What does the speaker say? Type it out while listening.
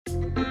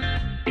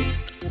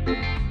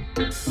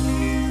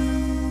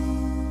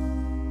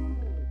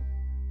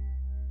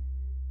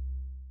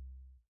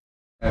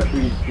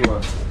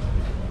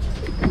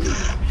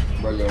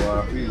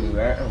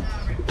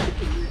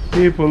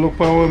People look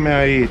for what me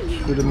I eat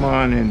for the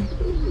morning.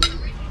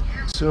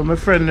 So my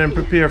friend then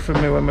prepare for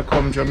me when I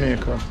come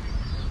Jamaica.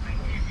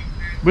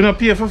 We don't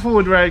pay for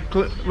food, right?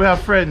 We are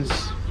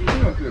friends.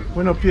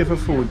 We don't pay for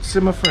food.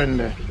 See my friend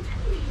there.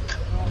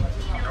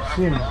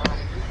 See him.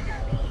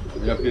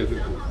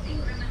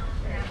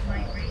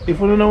 If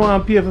you don't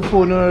want to pay for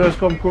food, no, just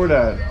come cool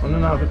that. You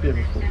don't have to pay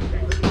for food.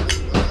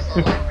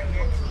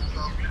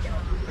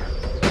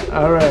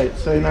 Alright,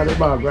 so you're not the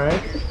bag,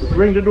 right?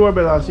 Ring the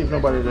doorbell and see if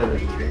nobody's there.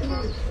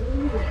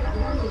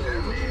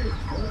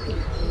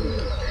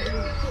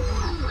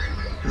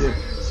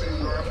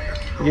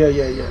 Yeah.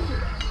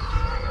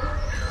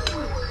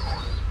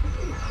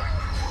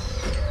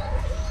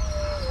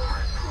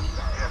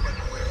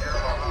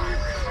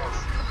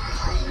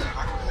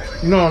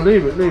 No,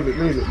 leave it.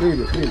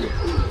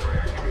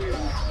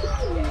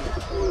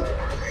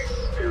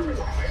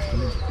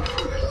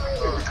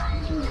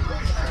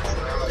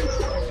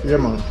 Yeah,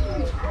 man.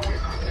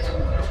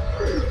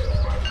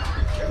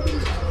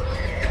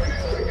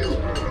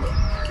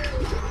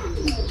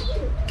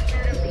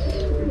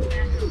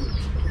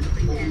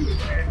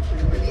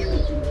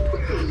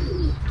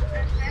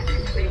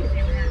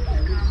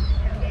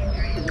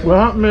 What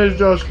happens is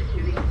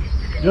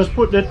just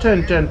put the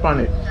 10-10 on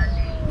it.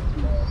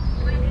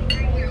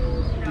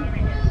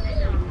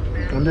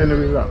 And then it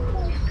will wrap.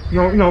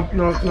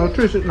 No,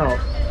 twist it now.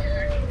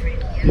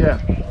 Yeah.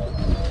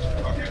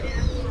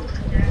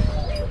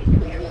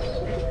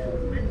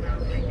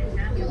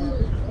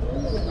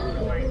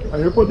 And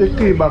you put the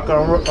key back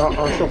and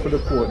shuffle the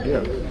code,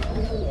 yeah.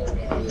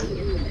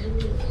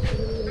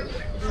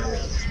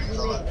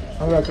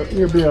 I like an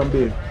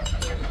Airbnb.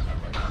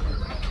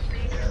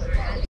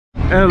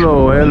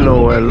 Hello.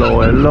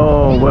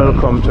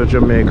 Welcome to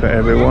Jamaica,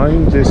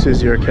 everyone. This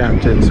is your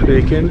captain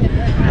speaking.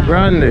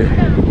 Randy,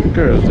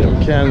 girls,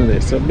 them candy.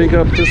 So big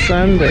up to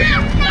Sunday.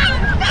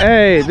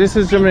 Hey, this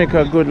is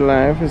Jamaica Good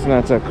Life. It's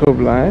not a Cub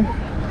Life.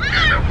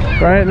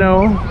 Right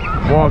now,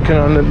 walking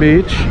on the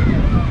beach.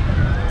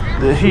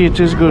 The heat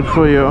is good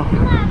for your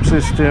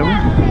system.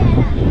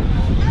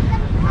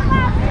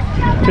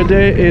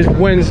 Today is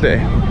Wednesday.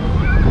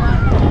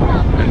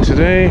 And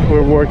today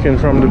we're working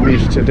from the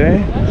beach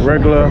today.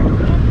 Regular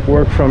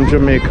work from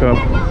Jamaica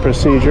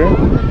procedure.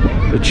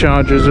 The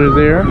chargers are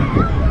there.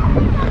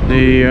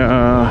 The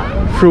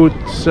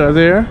fruits are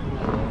there.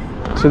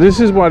 So this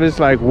is what it's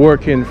like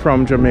working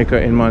from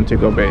Jamaica in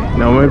Montego Bay.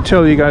 Now I'm going to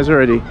tell you guys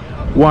already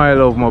why I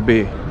love my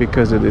bay,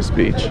 because of this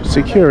beach.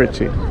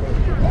 Security.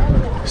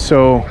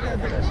 So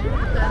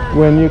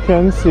when you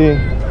can see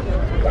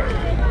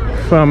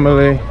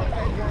family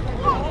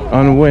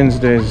on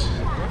Wednesdays.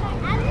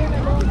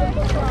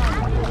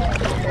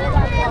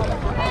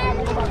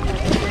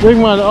 Big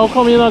man, how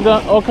come you not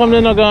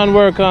going to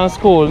work on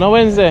school? No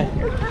Wednesday?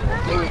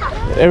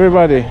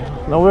 Everybody,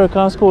 no work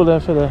on school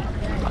then for the.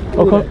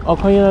 How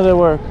come you not at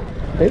work?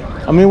 Hey?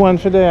 I mean one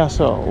for there,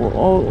 so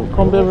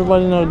come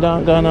everybody now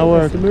down to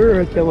work.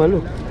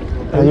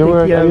 And you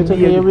work, are you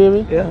taking your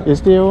baby? Yeah. You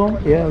stay home?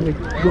 Yeah,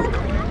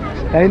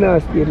 I know I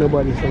stay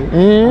nobody, so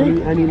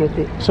I need to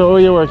take. So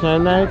you working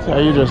at night,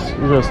 or you just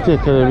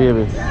take care of the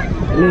baby?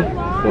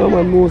 No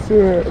man, most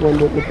sure when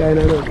the kind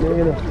of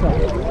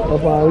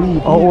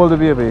how old the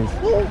baby is?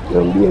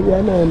 Young baby,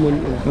 9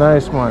 months.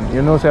 Nice man.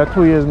 You know, say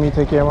 2 years me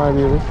take care of my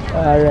baby.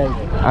 Alright.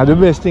 And the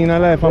best thing in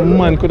life a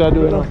man could have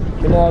done. You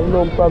know? I have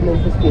no problem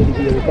to stay the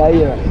baby.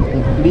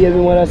 Because baby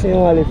when I say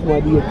I left my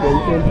day.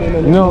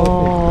 No.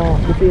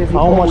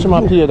 How much am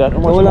I pay that? How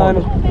much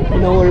money?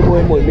 Don't worry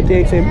about money. I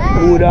take some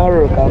food and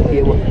work and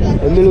pay. But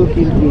when I look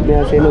into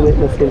it, I say no make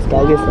no sense.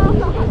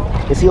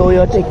 Because you see how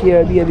you take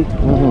care of baby.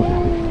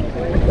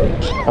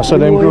 I saw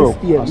them grow. I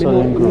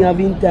have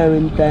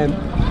in time.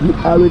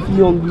 I was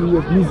young,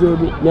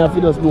 miserable. I have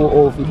to just know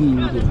how to deal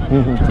with it.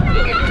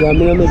 So I'm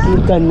going to make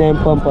him 10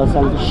 pampers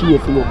and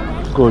shape him up.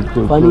 Good.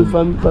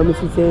 From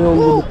if you say young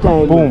with the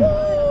time. Boom.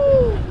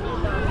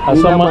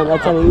 I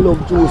tell you,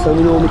 love juice and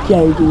you know, I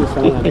carry juice.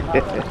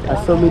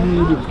 That's how I do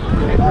it.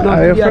 Not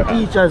to be a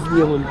teacher's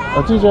day, man. A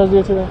teacher's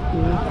day today?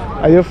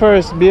 Are you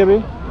first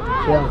baby?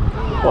 Yeah.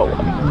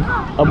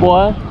 A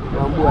boy?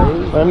 A boy.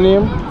 What's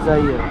name?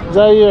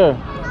 Zaire.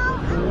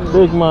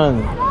 Big man.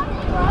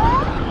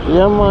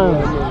 Yeah, man.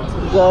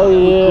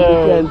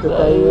 Zaire.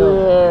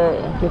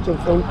 Catch up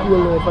some cool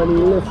life and he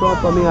left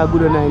up and me a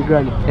good 9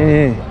 grand.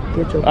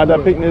 Catch up. Are the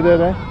picnic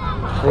there?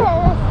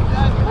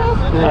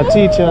 A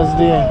teacher's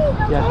day.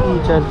 Yeah,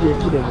 teacher's day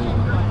today.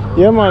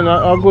 Yeah, man.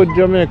 A good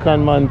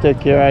Jamaican man take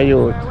care of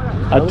youth.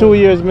 2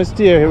 years I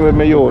stay here with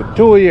my youth.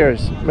 2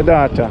 years, my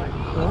daughter.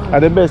 At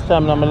the best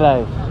time of my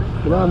life.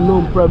 You have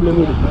no problem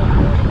with it.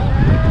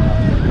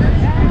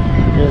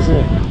 Yes,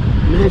 sir.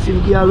 I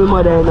listen to my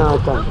mother in our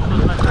time.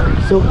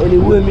 So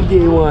anyway, me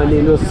day one,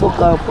 they just suck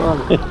off all.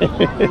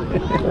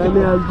 And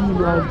I'll give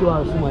her to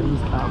her some of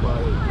these cars.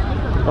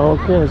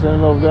 Okay, so I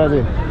love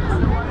daddy.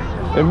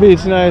 The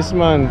beach nice,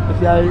 man.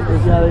 If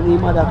you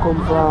mother come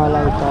from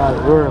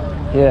like work.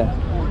 Yeah.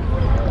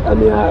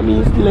 I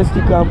mean, still a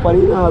stick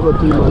company, you know, I go to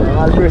him, man.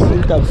 I'll burst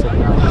in top, sir.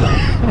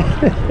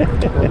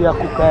 Maybe I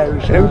cook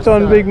Irish. Him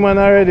turn big man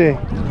already.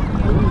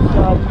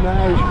 Sardine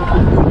Irish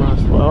potato, man.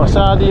 Oh,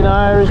 sardine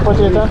Irish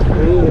potato?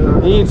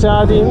 Yeah. He eat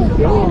sardine?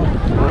 Yeah.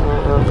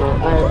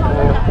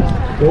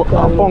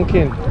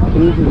 Pumpkin?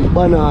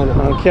 Banana.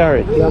 And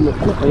carrot? Yeah, man.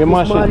 And you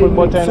mash it with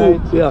butter and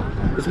it? Yeah.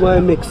 It's why I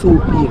make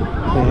soup here.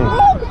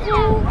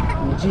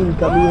 Gin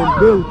come here and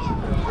belch.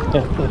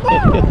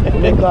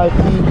 Make all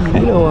TV,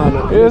 you know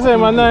what? You say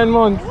my 9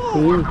 months?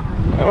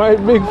 I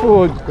eat big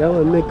food. Yeah,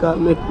 man, make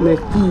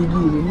TV,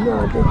 you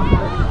know.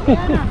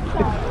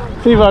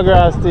 Fever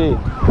grass tea.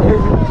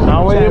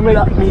 And when you make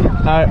black meat.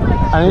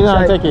 and you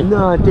don't take it?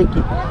 No, take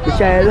it. The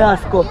shy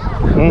last cup.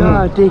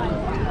 No, take it.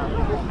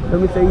 Let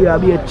me say, yeah,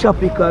 be a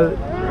tropical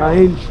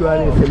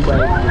insurance and buy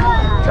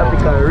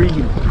tropical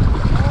rhythm.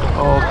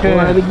 Okay. I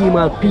want to give him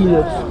a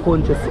peanuts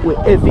punch with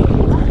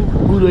everything.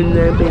 Good on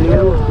them belly, you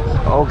know.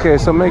 Okay,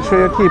 so make sure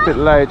you keep it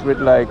light with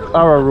like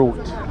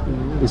arrowroot.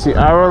 You see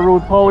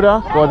arrowroot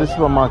powder? Go to the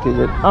supermarket,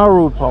 get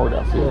arrowroot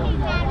powder.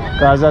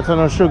 Because that's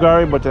not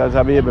sugary, but it's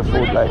a baby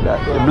food like that.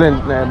 You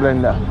blend in a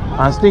blender.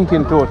 And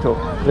stinking toto.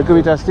 Little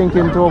bit of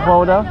stinking toe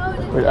powder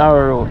with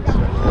arrowroot.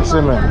 You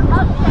see me?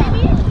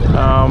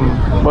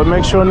 But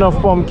make sure enough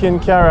pumpkin,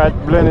 carrot,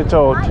 blend it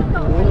out.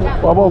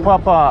 What about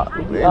Papa?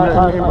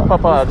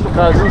 Papa,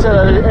 because instead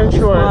of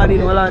ensure.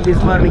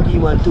 This man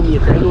give him 2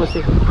 tomato. I know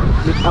say,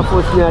 I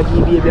first me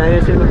give baby and I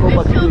say, come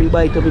back to you,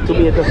 buy it up with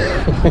tomato.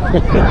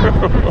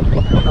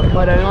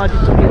 But I want the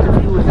tomato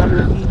to use and I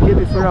give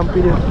baby for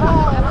ramping it.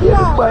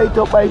 Yeah, buy it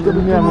up with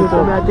tomato.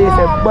 And I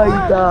say, buy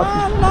it off.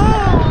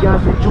 You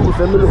can't see juice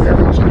and I look at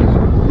the cheese.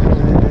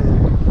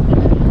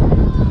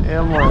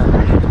 Yeah, man.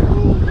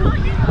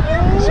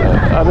 So,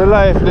 at the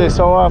life this,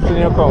 how often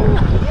you come?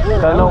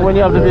 I know when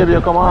you have the baby,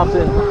 you come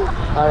often.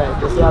 Alright,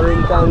 just every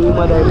time your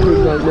mother is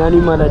pregnant, me and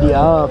your mother they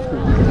are often.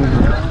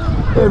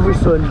 Every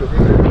Sunday.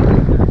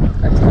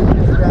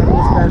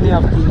 This time we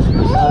have things to do,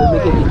 I'll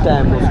make it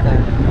time most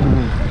time.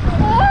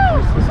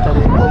 My sister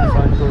will come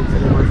from town, so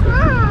they must say,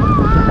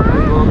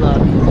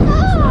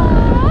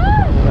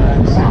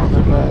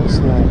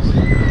 Nice.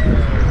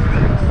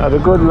 Had a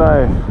good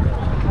life.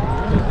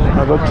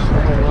 Had a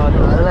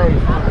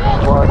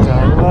water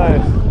and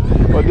life.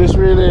 But this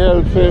really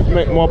helps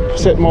make more,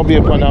 set more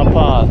people on our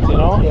path, you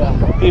know?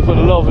 Yeah. People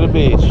love the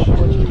beach.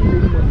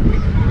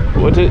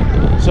 What it,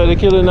 so they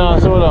killing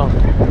us, hold on.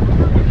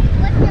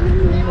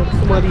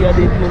 Somebody had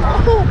it,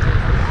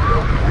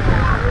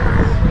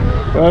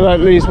 Well, at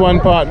least one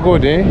part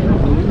good, eh?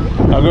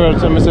 A girl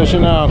tell me say she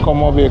not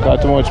come over here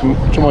because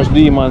too much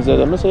demons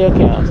there. I say you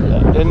can't say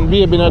that. Then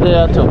baby not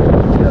there too.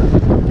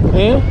 Yeah.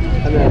 Eh?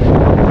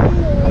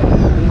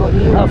 But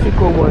you have to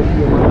come one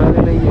year, man.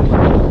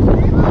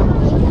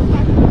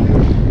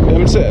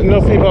 Them say,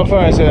 enough people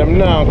find say them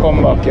now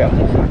come back here.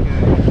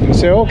 I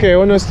say okay, I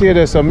wanna stay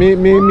there, so me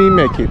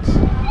make it.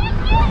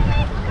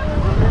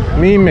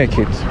 Me make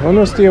it. I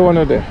wanna stay one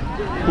of there.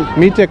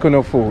 Me take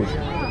enough food.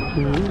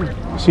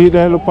 See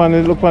there, look on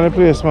the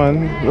place,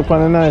 man. Look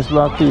on the nice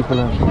black people.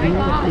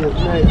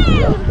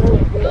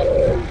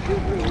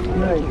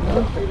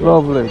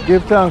 Lovely.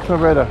 Give thanks, my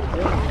brother.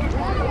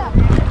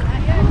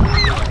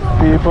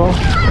 People,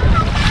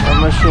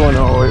 I'm showing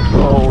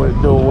how we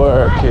do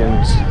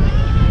workings.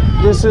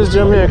 This is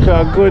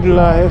Jamaica, a good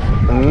life.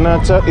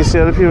 Not a, you see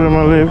the people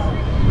who live.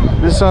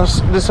 This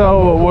is how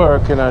we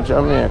work in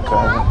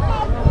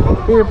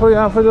Jamaica. People, you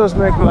have to just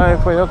make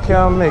life where you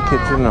can't make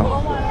it, you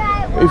know.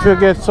 If you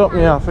get something,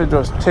 you have to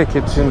just take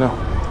it, you know.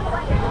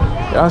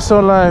 That's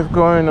how life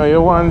going, you know.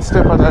 You're one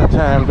step at a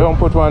time. Don't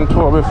put one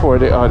toe before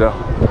the other.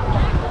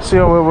 See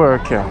how we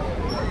work here.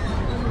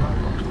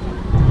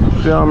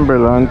 The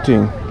umbrella and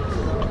thing.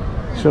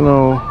 So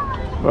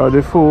now,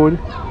 the food,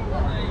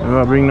 and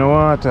I bring the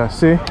water,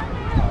 see?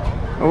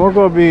 And we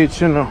go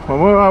beach, you know.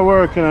 When we are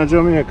working in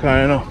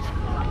Jamaica, you know,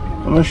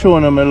 I'm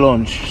showing them my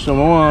lunch. So I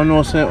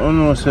want to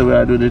know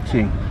where I do the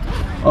thing.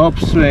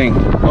 Upswing,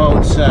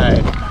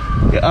 outside.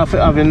 You have to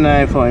have a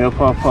knife on your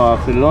pop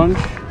off the lunch.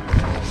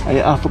 And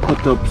you have to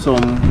cut up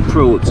some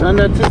fruits. And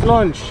that is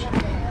lunch.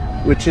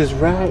 Which is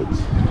right.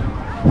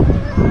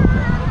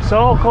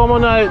 So come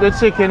on out the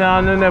chicken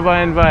and you never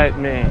invite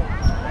me.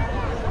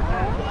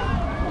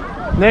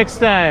 Next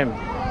time.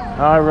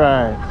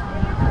 Alright.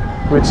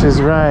 Which is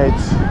right.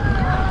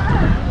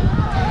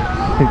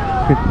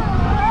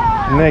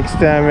 Next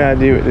time I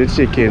deal with the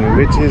chicken,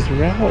 which is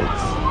right.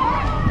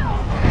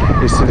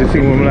 You see the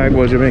thing when I like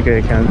about Jamaica,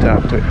 you can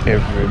talk to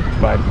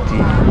everybody.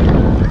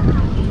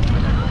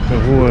 The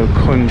whole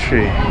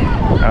country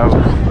have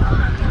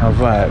a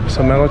vibe.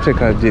 So I'm going to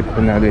take a dip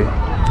in the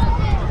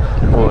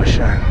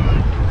ocean.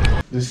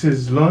 This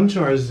is lunch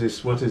or is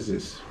this? What is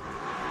this?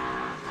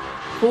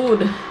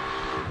 Food.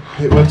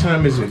 Hey, what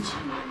time is it?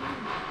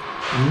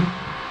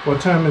 What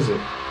time is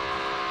it?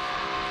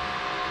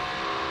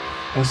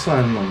 Oh,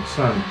 son, mom,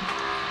 son.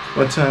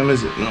 What time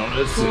is it? No,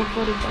 let's see.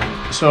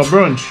 4:45. So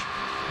brunch?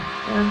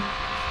 Yeah.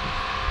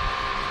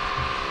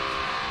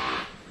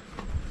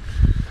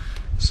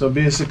 So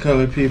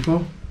basically,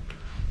 people,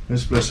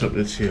 let's bless up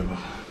the table.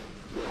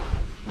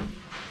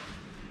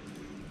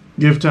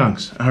 Give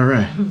thanks. All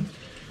right.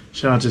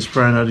 Shout out to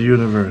Prime of the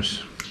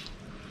Universe.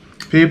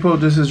 People,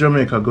 this is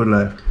Jamaica Good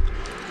Life.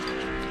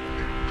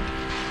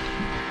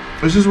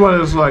 This is what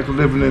it's like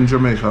living in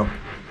Jamaica.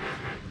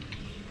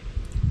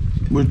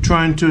 We're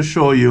trying to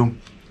show you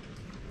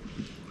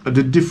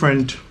the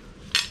different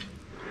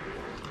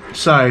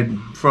side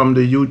from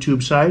the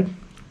YouTube side.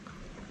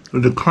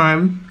 With the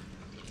crime,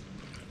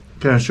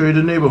 can show you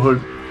the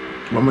neighborhood,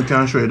 but we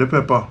can't show you the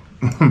pepper.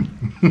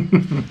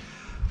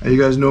 And you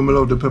guys know me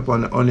love the pepper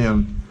and the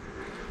onion.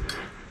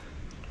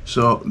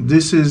 So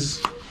this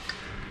is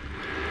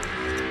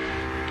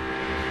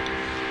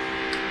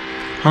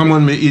how I'm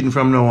gonna be eating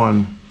from now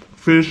on.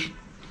 Fish,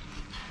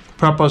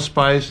 proper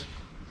spice.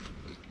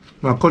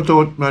 I cut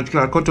out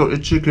the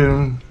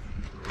chicken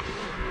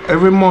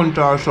every month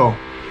or so.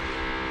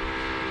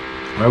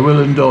 I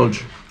will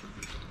indulge.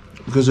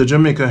 Because the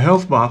Jamaica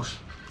Health Box,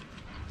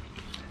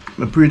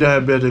 the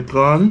pre-diabetic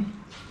gone,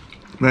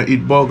 I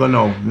eat burger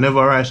now,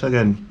 never rice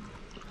again.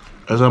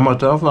 As a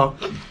matter of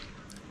fact,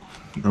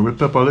 I will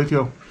pepper like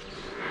you.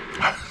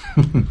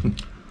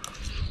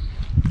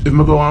 If I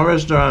go to a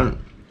restaurant,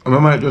 I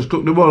might just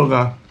cook the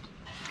burger.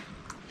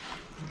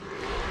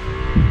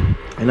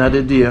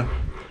 Another day,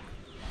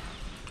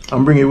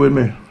 and bring it with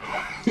me.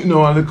 You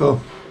know, a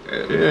little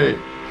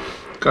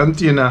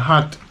container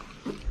hot.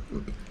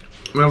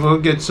 If I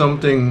get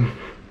something,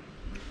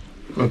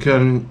 I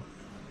can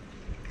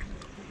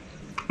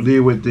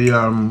deal with the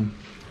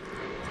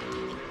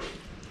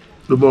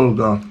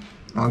burger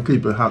and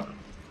keep it hot.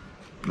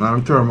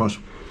 And thermos.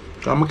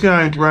 So I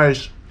can't eat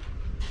rice.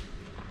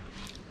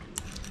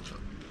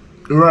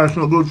 The rice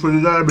not good for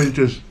the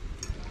diabetes.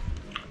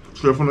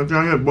 So if I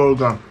can get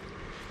burger,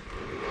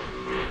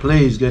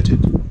 please get it.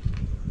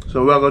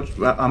 So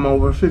I'm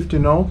over 50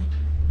 now.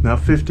 Now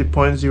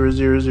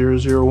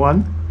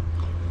 50.00001.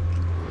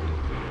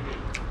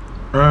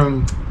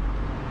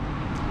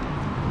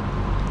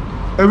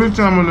 Every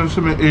time when I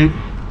see me eat,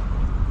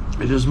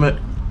 it just make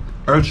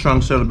earth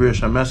strong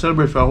celebration. I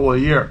celebrate for a whole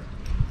year.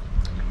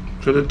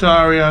 So the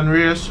Tarian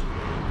race,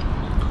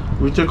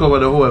 we take over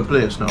the whole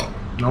place now.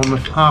 Now I'm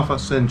half a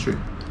century.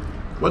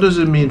 What does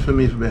it mean for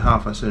me to be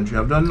half a century?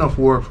 I've done enough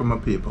work for my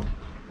people,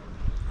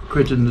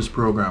 creating this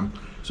program.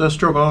 So I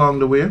struggle along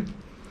the way.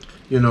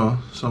 You know,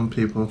 some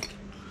people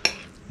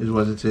is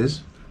what it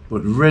is.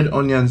 But red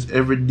onions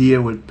every day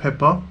with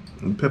pepper.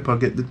 And pepper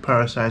get the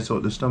parasites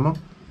out the stomach.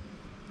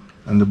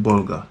 And the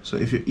bulgur. So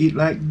if you eat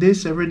like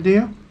this every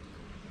day,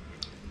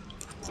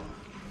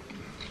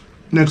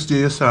 next day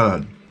your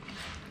salad.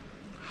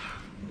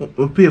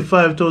 We pay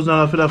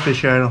 $5,000 for that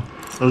fish here, you know.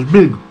 It was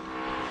big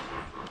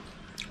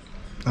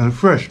and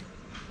fresh.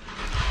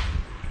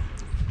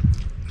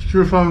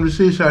 Straight from the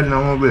seaside in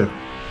our bay.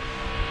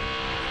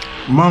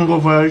 Mango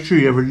for the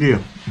tree every day.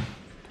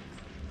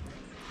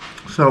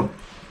 So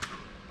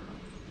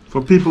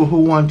for people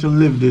who want to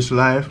live this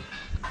life,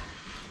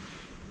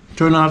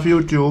 turn off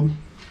YouTube.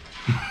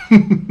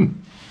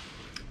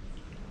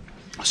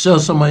 Sell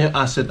some of your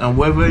asset, and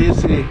wherever you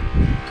see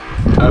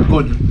a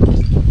good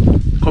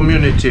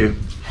community,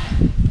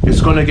 it's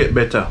gonna get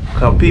better.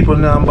 Cause people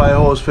now buy a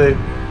house for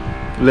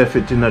left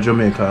it in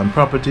Jamaica, and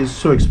property is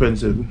so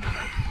expensive.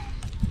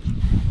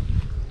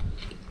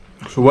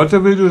 So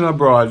whatever you're doing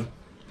abroad,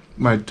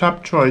 my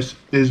top choice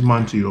is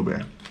Montego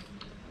Bay.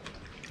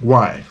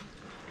 Why?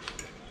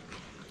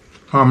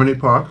 Harmony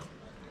Park,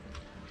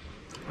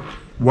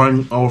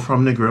 1 hour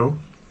from the grill.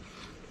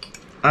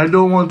 I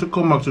don't want to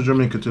come back to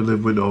Jamaica to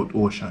live without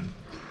ocean.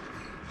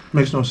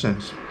 Makes no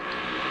sense.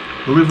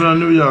 We live in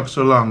New York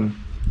so long.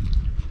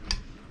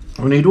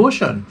 We need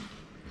ocean.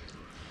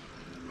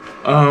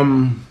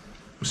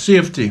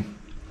 Safety,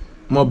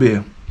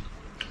 Mobile.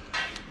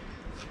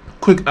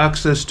 Quick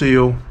access to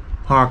you,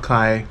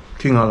 Harkai,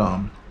 King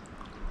Alarm.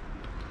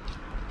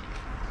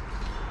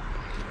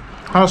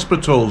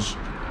 Hospitals,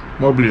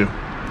 Mobile.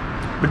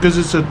 Because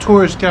it's a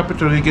tourist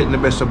capital, you're getting the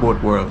best of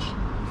both worlds.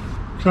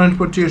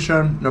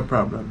 Transportation, no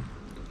problem.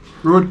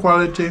 Road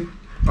quality,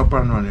 up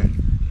and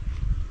running.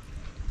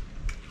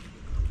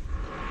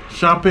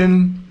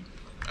 Shopping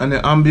and the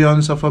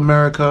ambience of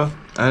America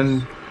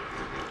and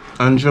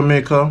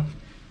Jamaica,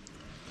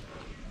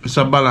 it's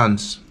a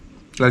balance.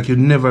 Like you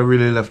never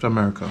really left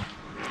America.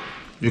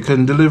 You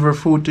can deliver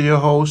food to your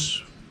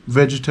house,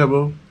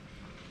 vegetable,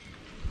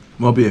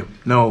 mobile.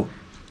 Now,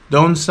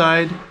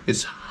 downside,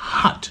 it's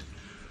hot.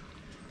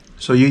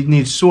 So you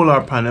need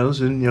solar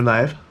panels in your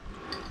life.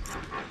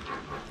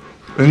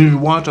 You need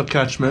water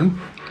catchment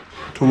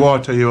to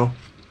water your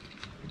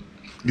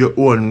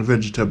own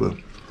vegetable.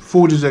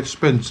 Food is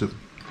expensive,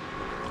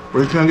 but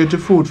you can get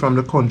your food from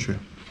the country.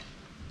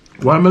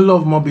 Why I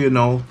love Mobile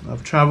now,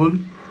 I've traveled.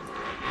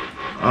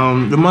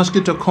 The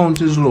mosquito count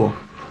is low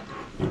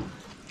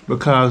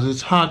because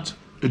it's hot,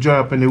 you dry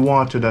up in the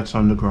water that's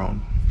on the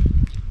ground.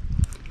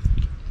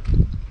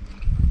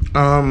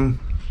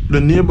 The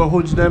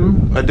neighborhoods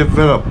them are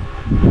developed.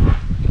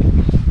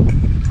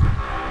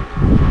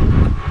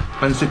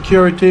 And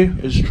security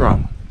is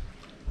strong.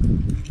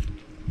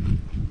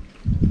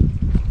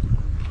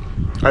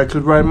 I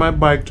could ride my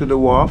bike to the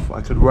wharf,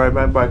 I could ride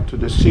my bike to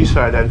the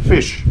seaside and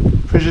fish.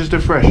 Fish is the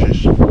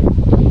freshest.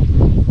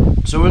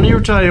 So when you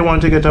retire, you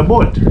want to get a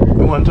boat.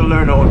 You want to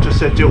learn how to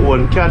set your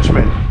own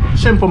catchment.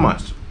 Simple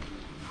maths.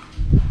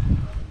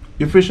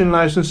 Your fishing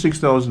license,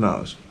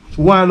 $6,000.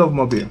 Why I love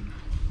my beer?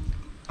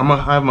 I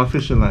have my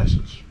fishing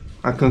license.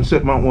 I can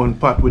set my own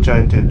pot, which I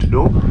intend to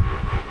do.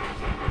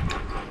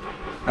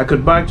 I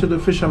could bike to the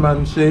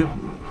fisherman, say,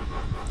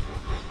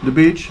 the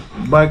beach,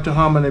 bike to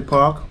Harmony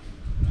Park.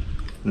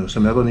 You know,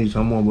 so I'm gonna need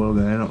some more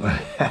burger, you know.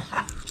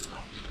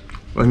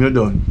 When you're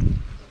done,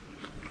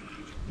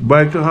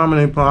 bike to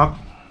Harmony Park.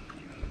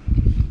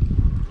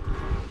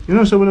 You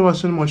know, so when there was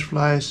so much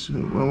flies,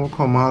 when we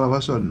come all of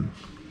a sudden,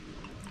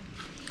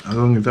 I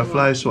don't give a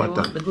fly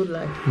swatter. They want the good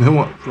life. They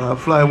want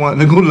fly want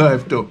the good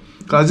life too.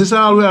 Cause this is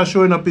all we are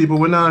showing up people.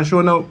 We're not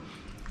showing up.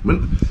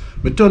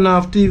 We turn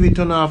off TV,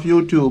 turn off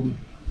YouTube,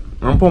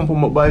 and pump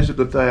my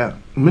bicycle tire.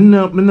 Me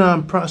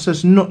not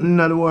process nothing in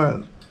the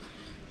world.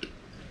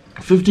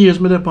 50 years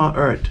me up on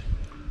earth.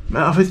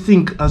 I have to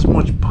think as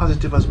much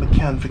positive as I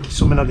can for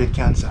so me not get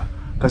cancer.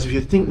 Cause if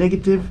you think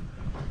negative,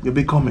 you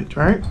become it,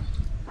 right?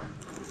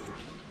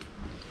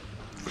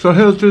 So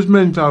health is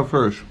mental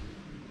first.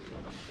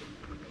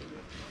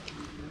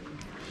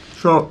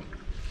 So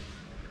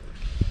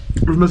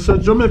if I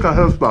said Jamaica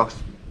health box,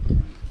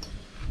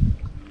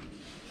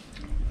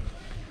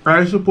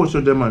 I'm supposed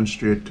to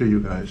demonstrate to you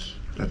guys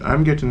that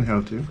I'm getting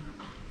healthy.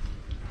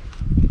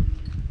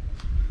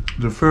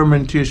 The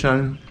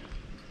fermentation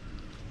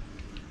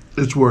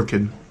is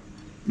working.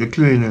 The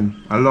cleaning.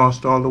 I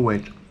lost all the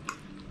weight.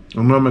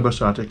 I'm now going to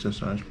start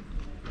exercise.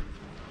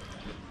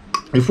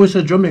 If we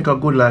say Jamaica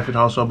good life, it's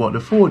also about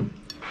the food.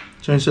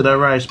 So instead of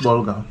rice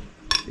bulgur,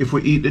 if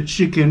we eat the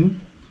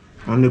chicken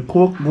and the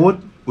cooked goat,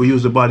 we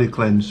use the body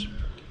cleanse.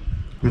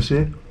 You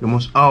see? You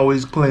must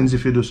always cleanse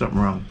if you do something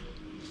wrong.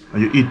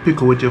 And you eat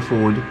pickle with your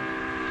food,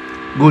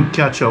 good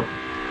ketchup,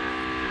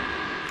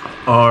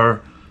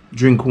 or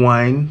drink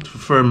wine to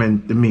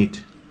ferment the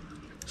meat.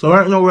 So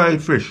right now we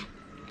eat fish.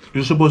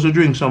 You're supposed to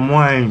drink some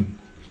wine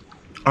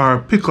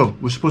or pickle.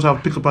 We're supposed to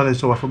have pickle on it,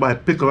 so if I buy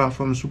pickle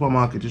from the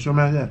supermarket, you see what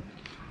I mean?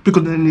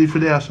 Pickle didn't need for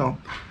there, so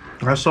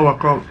or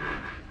sauerkraut,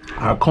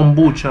 or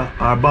kombucha,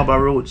 or baba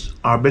roots,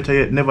 or better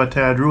yet, never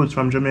tired roots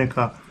from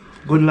Jamaica.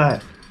 Good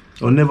life.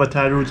 Or never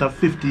tired roots have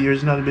 50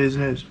 years in the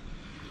business.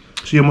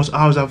 So you must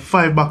always have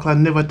 5 buckle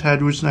and never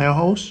tired roots in your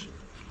house.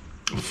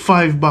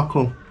 5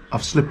 buckle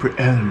of slippery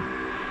elm.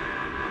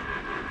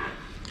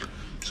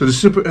 So the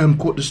slippery elm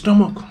coat the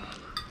stomach.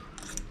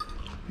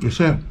 You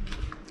see,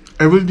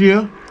 every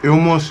day you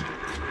must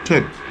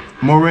take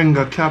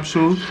moringa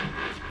capsules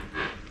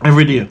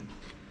every day.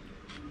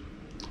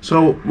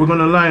 So we're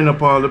gonna line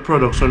up all the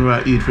products when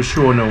we eat for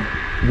sure now.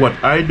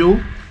 What I do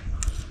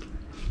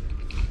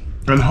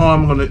and how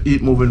I'm gonna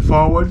eat moving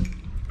forward,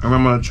 and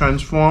I'm gonna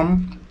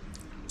transform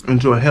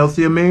into a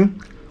healthier me,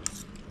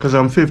 because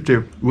I'm 50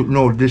 with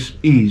no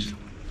dis-ease.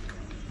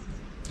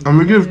 And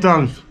we give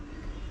thanks.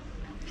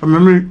 So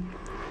when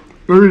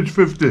we reach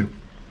 50,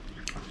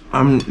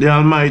 the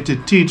Almighty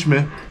teach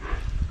me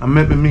and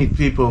make me meet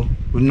people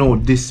with no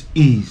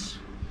dis-ease.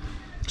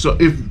 So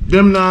if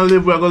them not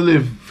live, we're gonna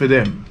live for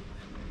them.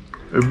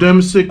 If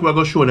them sick, we're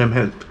gonna show them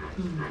help.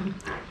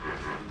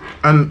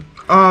 And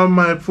all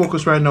my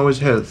focus right now is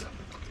health.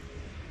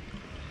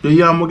 The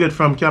yam we get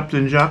from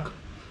Captain Jack,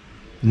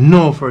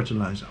 no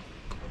fertilizer.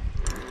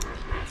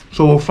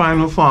 So we'll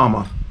find a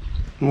farmer.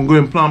 We'll go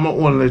and plant my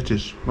own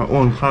lettuce, my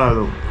own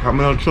carrot. I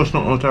don't trust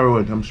nothing out the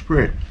road. I'm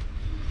spraying.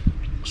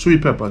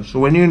 Sweet peppers. So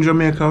when you're in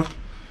Jamaica,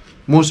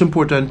 most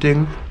important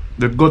thing,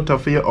 the gutter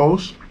for your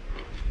house,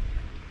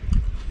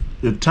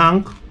 the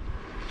tank,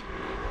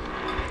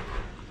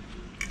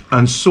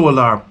 and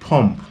solar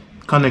pump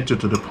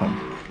connected to the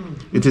pump.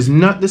 It is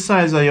not the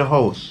size of your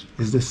house,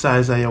 it's the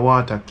size of your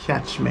water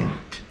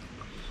catchment.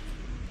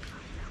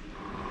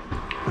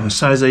 And the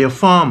size of your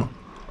farm.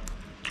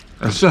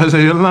 And the size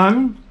of your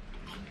land.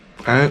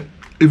 And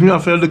if you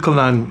have a little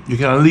land, you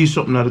can lease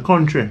something in the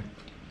country.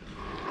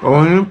 But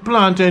when you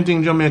plant anything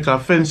in Jamaica,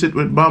 fence it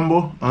with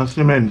bamboo and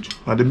cement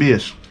at the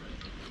base.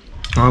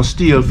 And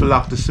steel for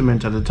lock the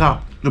cement at the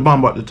top, the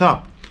bamboo at the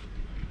top.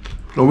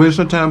 Don't waste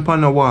no time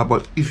on the wall,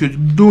 but if you're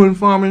doing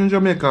farming in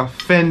Jamaica,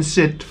 fence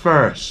it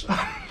first.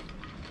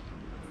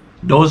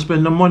 Don't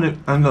spend the money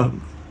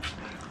and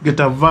get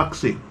a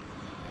vaccine.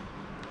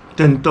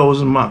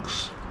 10,000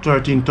 max,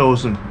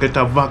 13,000, get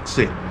a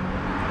vaccine.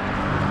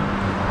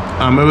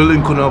 And I will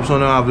link up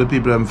so I have the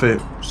people them for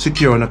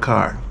secure in the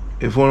car.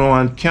 If you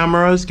want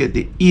cameras, get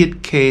the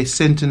 8K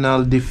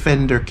Sentinel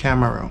Defender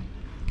camera.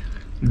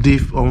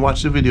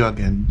 Watch the video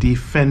again.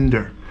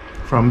 Defender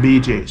from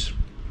BJ's.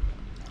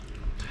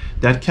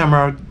 That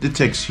camera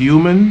detects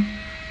human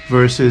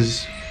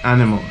versus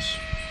animals.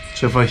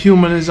 So if a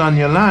human is on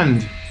your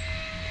land,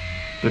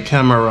 the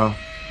camera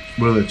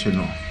will let you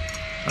know.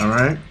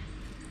 Alright?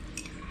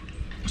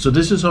 So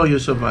this is how you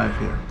survive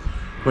here.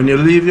 When you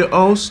leave your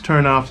house,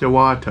 turn off your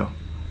water.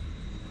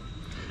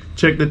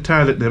 Check the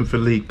toilet then for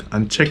leak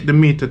and check the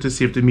meter to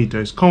see if the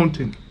meter is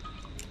counting.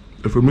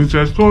 If a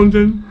meter is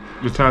closing,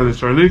 the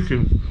toilets are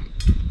leaking.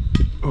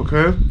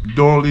 Okay?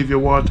 Don't leave your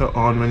water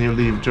on when you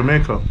leave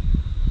Jamaica.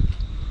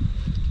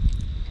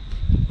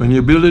 When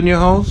you're building your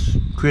house,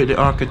 create the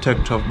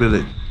architecture of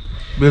building.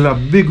 Build a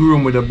big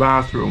room with a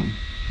bathroom.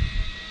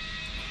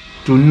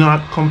 Do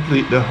not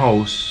complete the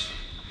house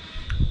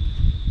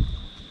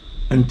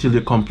until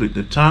you complete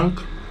the tank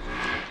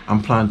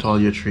and plant all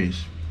your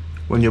trees.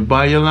 When you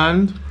buy your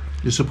land,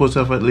 you're supposed to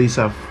have at least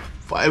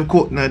 5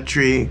 coconut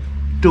trees,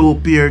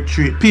 2 pear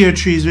trees. Pear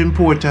trees are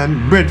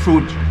important,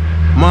 breadfruit,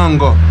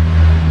 mango,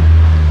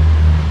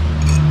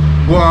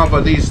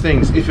 guava, these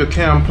things. If you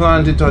can't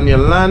plant it on your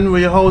land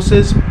where your house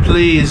is,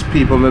 please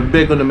people, I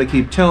beg them to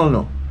keep telling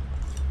you.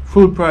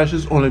 Food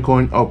prices only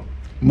going up.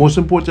 Most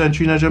important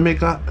tree in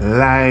Jamaica,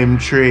 lime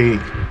tree.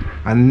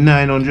 And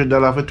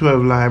 $900 for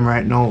 12 lime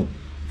right now.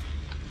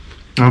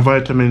 And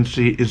vitamin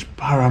C is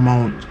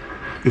paramount.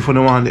 If you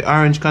don't want the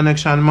orange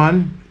connection,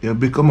 man, you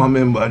become a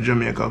member of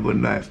Jamaica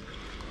Good Life.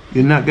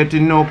 You're not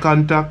getting no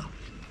contact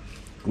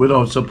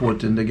without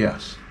supporting the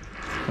gas.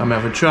 I'm going to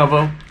have to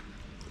travel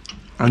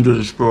and do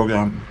this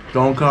program.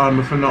 Don't call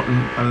me for nothing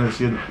unless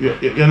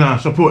you're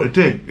not support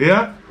the thing.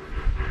 Yeah?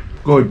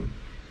 Good.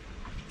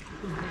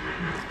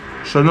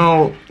 So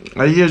now,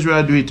 I here's where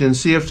I do it in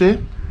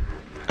safety.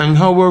 And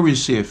how were we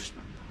safe?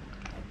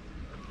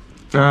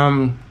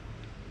 The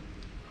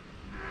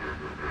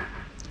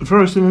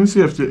first thing in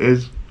safety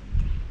is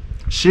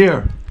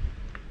share.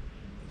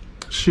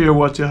 Share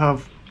what you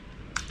have.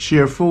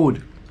 Share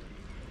food.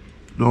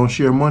 Don't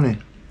share money.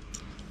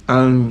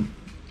 And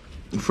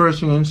the first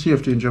thing in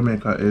safety in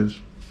Jamaica is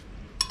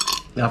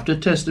you have to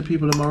test the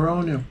people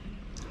around you.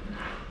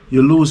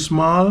 You lose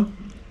small,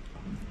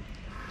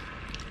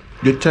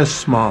 you test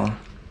small.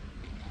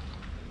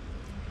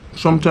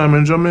 Sometimes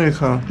in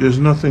Jamaica, there's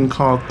nothing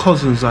called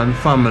cousins and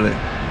family.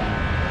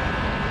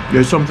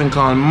 There's something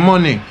called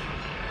money.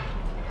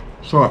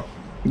 So,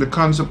 the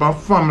concept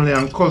of family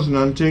and cousin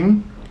and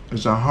thing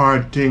is a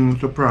hard thing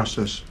to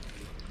process.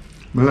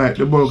 I like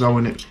the burger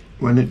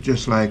when it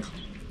just like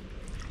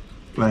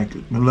I like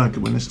it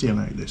when it stay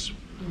like this.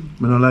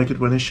 I don't like it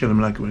when it's shell, I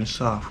like it when it's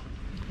soft.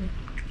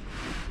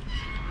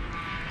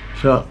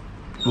 So,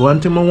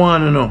 one thing I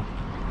want to know,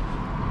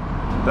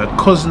 that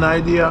cousin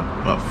idea,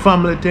 a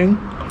family thing,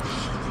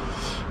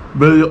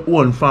 build your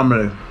own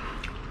family.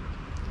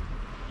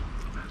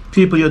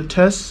 People you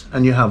test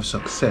and you have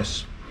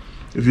success.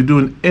 If you're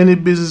doing any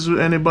business with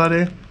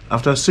anybody,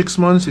 after 6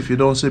 months, if you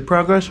don't see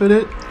progress with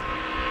it,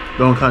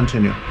 don't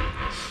continue.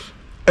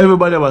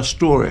 Everybody have a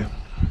story.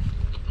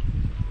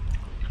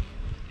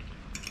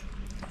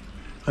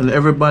 And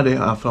everybody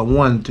after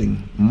one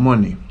thing,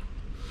 money.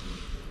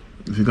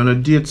 If you're gonna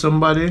date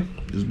somebody,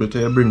 it's better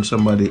you bring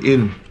somebody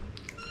in.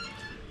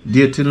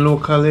 Dating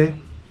locally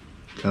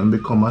can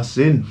become a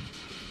sin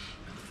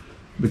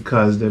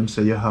because them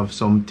say you have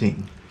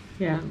something.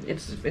 Yeah,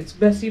 it's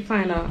best you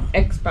find an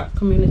expat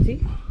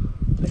community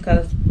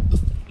because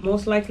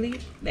most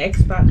likely the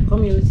expat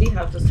community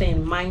have the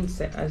same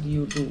mindset as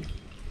you do.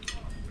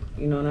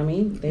 You know what I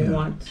mean? They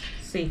want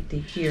safety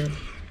here.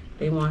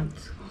 They want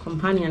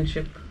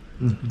companionship.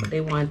 But they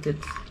want it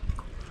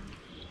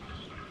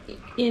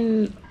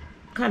in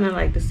kind of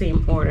like the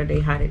same order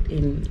they had it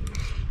in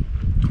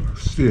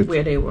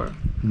where they were.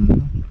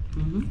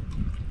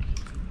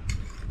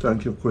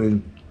 Thank you,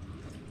 Queen.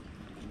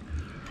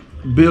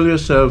 Build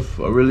yourself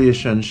a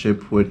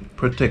relationship with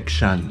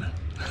protection.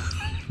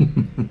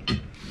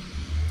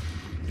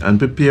 And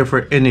prepare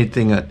for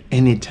anything at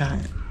any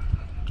time.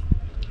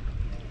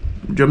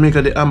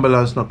 Jamaica, the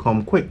ambulance not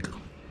come quick.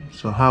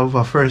 So have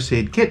a first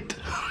aid kit.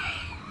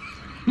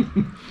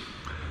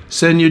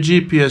 Send your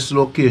GPS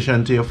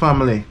location to your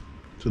family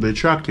so they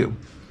track you.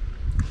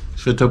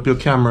 Set up your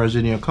cameras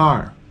in your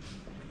car.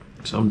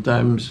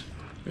 Sometimes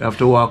you have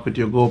to walk with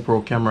your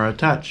GoPro camera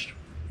attached.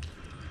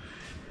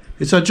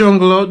 It's a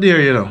jungle out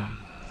there, you know.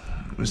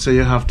 So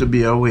you have to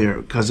be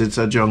aware because it's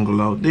a jungle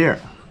out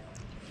there.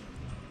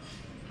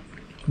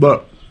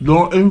 But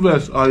don't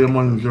invest all your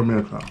money in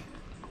Jamaica.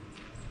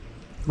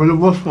 But the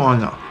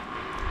Botswana.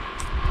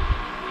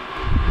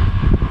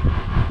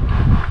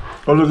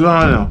 Or the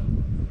Ghana.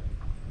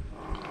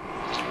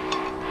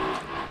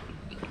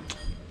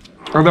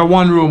 I got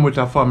one room with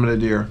a family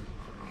there.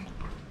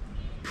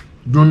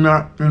 Do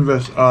not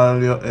invest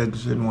all your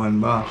eggs in one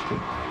basket.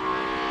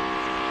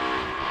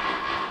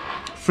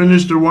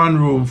 Finish the one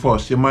room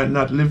first. You might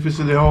not live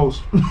in the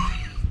house.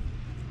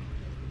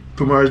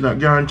 Tomorrow is not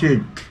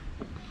guaranteed.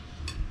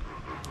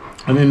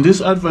 And in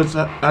this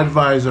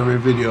advisory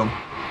video,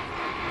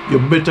 you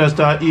better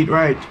start eat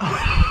right.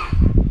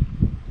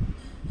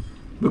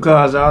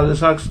 Because all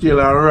this oxtail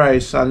and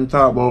rice and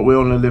talk about we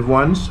only live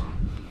once.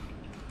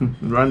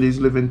 Randy's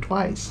living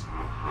twice.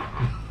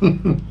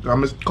 I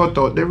must cut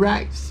out the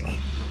rice.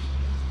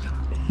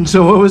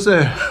 So what we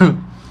say?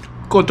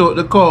 Cut out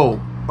the cow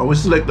and we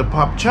select the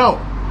pop chow.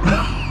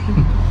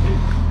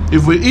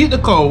 If we eat the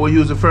cow, we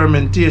use the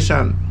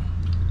fermentation,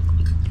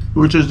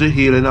 which is the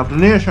healing of the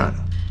nation.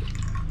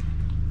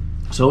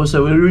 So we say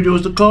we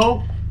reduce the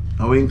cow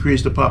and we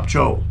increase the pop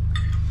chow.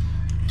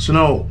 So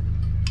now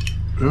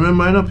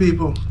Remember, you know,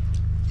 people,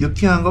 you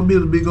can't go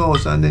build a big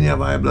house and then you have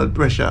high blood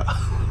pressure.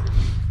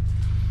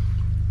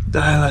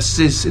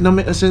 Dialysis, it don't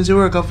make sense you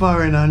work a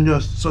foreign and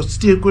just so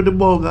steak with the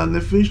bulgur and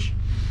the fish,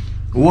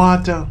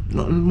 water,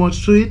 nothing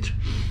much to it.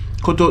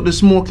 Cut out the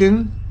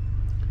smoking.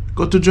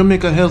 Go to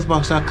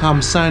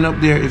JamaicaHealthBox.com, sign up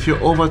there. If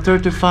you're over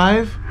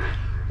 35,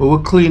 we will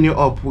clean you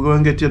up. We're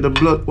going to get you the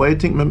blood. Why you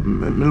think me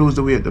lose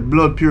the weight? The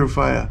blood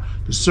purifier,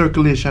 the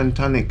circulation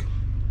tonic,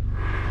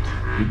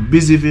 the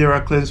busy Vera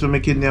cleanse for my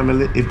kidney.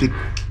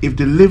 If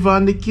the liver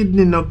and the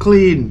kidney not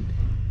clean,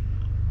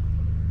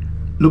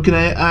 looking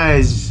at your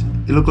eyes,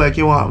 it look like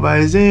you want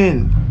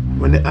Visine.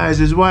 When the eyes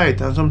is white,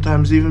 and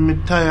sometimes even me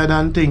tired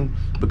and thing,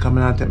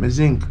 becoming out take my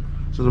zinc.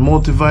 So the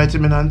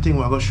multivitamin and thing,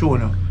 we're going to show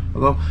now.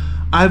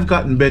 I've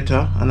gotten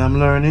better and I'm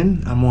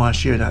learning. I'm going to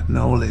share that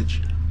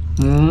knowledge.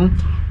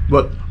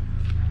 But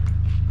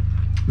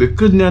the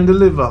kidney and the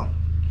liver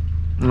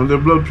and the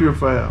blood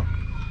purifier,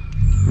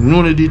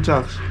 know the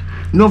detox.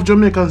 Enough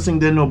Jamaicans think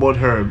they know about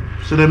herb.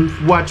 So them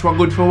watch what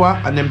good for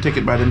what and them take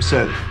it by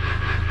themselves.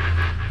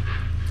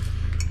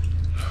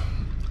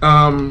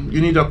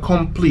 You need a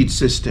complete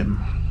system.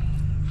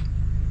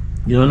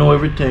 You don't know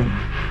everything.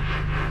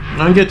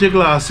 And get your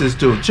glasses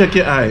too. Check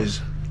your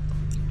eyes.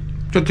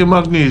 Check your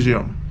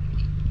magnesium.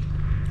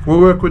 We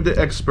work with the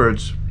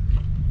experts.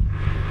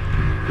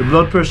 The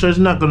blood pressure is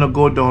not going to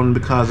go down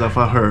because of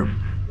a herb.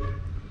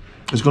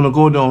 It's going to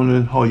go down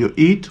in how you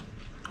eat,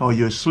 how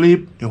you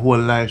sleep, your whole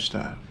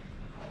lifestyle.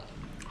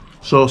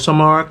 So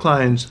some of our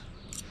clients,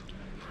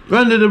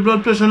 when did the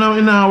blood pressure now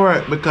in our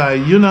work?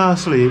 Because you not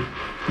sleep,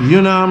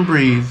 you not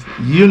breathe,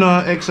 you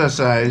not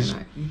exercise,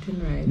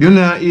 you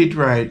not eat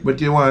right,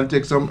 but you want to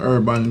take some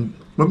herb and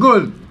we're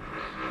good.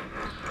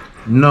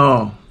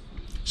 No.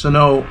 So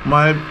now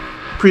my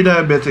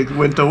pre-diabetic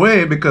went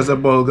away because of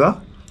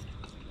bulgur,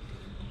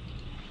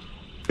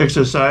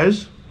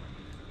 exercise,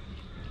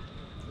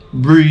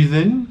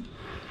 breathing,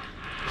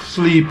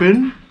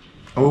 sleeping.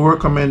 I will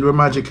recommend a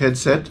magic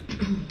headset.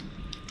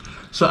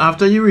 So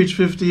after you reach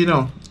 50, you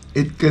know,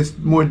 it gets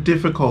more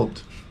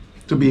difficult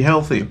to be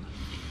healthy.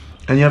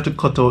 And you have to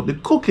cut out the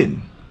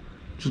cooking.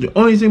 So the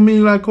only thing me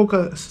like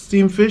cook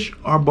steamed fish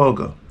or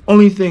bulgur.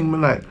 Only thing me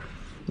like.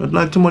 Not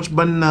like too much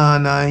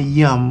banana and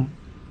yam.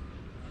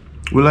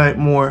 We like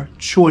more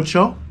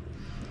chocha,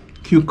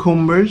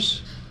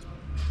 cucumbers,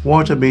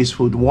 water-based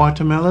food,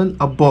 watermelon,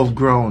 above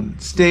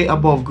ground. Stay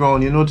above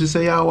ground. You notice how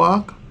you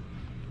walk?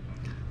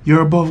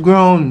 You're above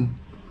ground.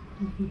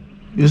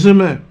 You see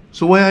me?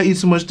 So why I eat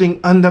so much thing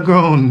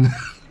underground?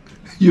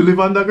 You live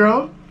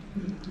underground?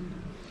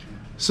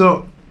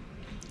 So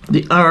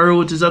the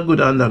arrowroot is a good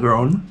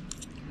underground.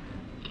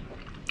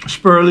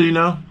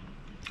 Spirulina,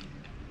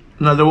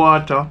 another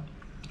water,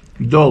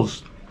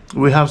 dulse.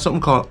 We have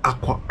something called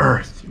aqua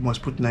earth. You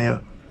must put in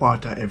your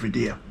water every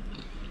day.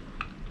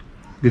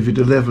 Give it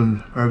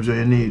 11 herbs that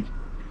you need.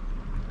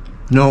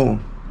 No,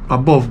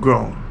 above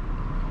ground.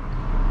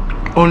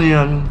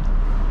 Onion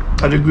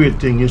are the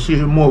great thing. You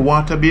see more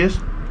water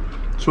based.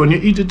 So when you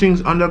eat the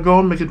things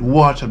underground, make it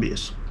water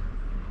based.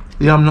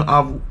 Yam not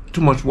have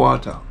too much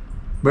water.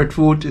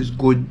 Breadfruit is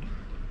good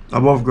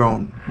above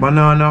ground.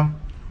 Banana,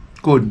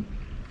 good.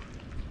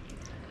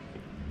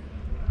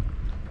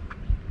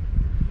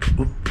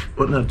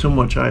 But not too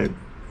much, right?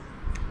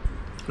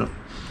 No.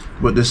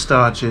 But the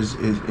starch is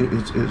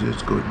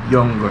good.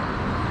 Younger.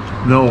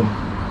 No,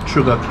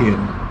 sugar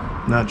cane,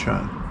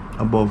 natural,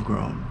 above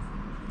ground.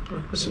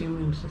 For the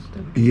immune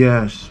system.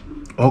 Yes,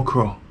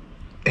 okra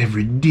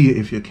every day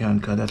if you can,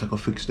 because that'll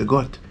fix the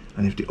gut.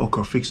 And if the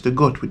okra fix the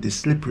gut with the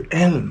slippery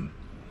elm,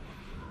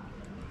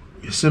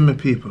 you see me,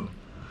 people.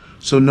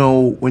 So now,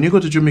 when you go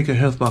to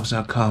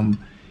JamaicaHealthBox.com,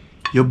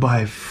 you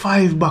buy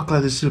 5 bottles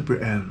of the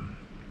slippery elm.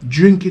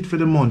 Drink it for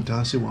the month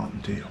and see what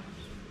happens to you.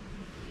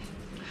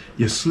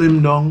 You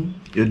slim down,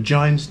 your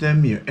joints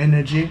them, your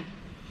energy.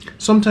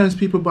 Sometimes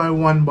people buy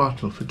 1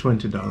 bottle for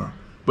 $20,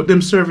 but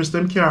them service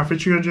them car for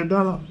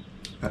 $300.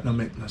 That don't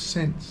make no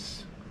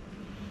sense.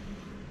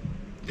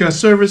 You can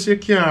service your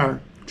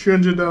car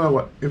 $300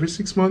 what, every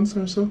 6 months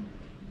or so?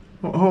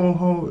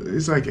 How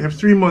it's like every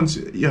 3 months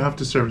you have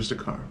to service the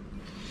car.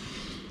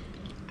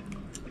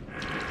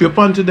 Your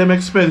panty them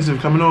expensive,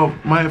 coming out.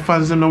 My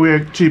fans them don't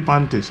wear cheap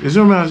panties. You see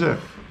what I say?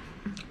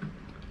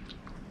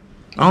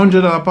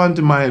 $100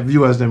 panty my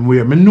viewers them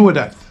wear. I know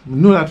that. I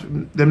know that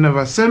them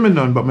never send me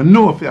none, but I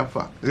know for a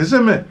fact. You see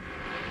me?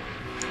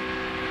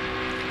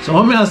 So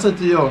what I say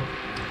to you,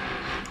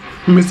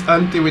 Miss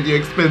Auntie with your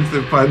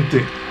expensive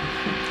panty,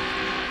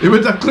 you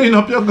better clean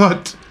up your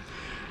gut.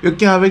 You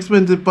can't have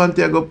expensive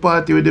panty and go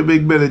party with the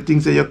big belly,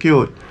 things say you're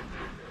cute.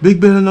 Big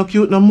belly not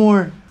cute no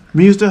more.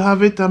 Me used to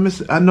have it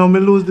and now me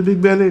lose the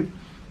big belly.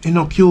 It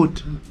not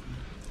cute.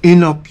 It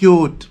not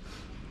cute.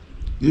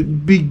 The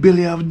big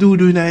belly have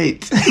doo-doo in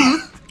it.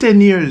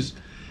 10 years.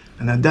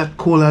 And at that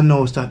cola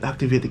now start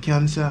activate the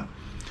cancer.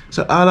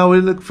 So all our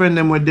little friend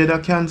them were dead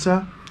of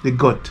cancer, the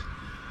gut.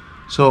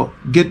 So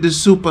get the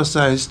super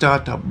size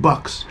starter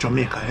box,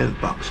 Jamaica Health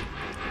box.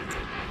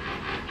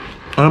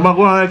 And I'm not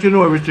going to let you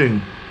know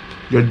everything.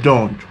 You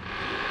don't.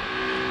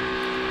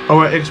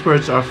 our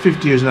experts are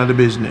 50 years in the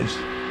business.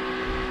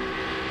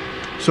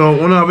 So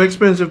when I have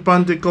expensive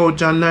panty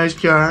couch and nice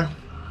car,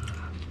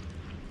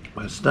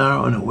 but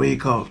start on a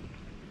wake up.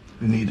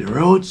 You need the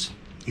roads,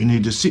 you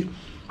need the sea.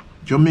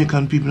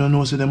 Jamaican people don't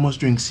know so they must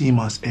drink sea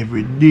moss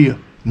every day.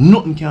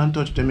 Nothing can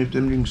touch them if they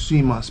drink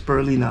sea moss,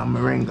 spirulina,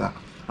 moringa,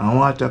 and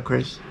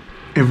watercress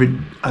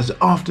as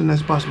often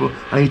as possible,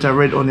 and eat a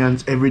red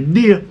onions every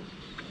day.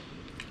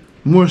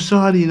 More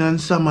sardine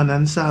and salmon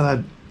and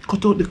salad.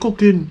 Cut out the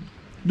cooking.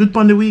 Do it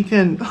on the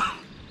weekend.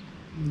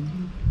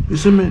 You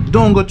see me?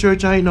 Don't go to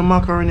church and eat no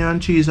macaroni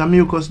and cheese and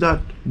mucus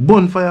that.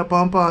 Bonfire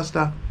pan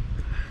pasta.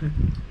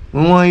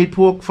 When you want to eat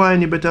pork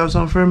fine, you better have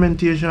some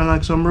fermentation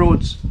like some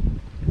roots.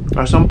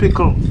 Or some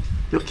pickle.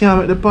 You can't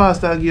make the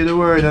pasta give the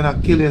word and I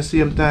kill you at the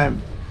same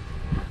time.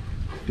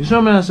 You see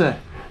what I say?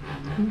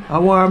 I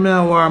war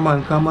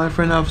man, because my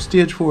friend have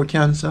stage 4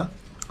 cancer.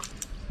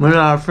 My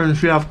other friend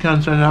she have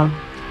cancer now.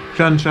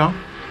 Cancer.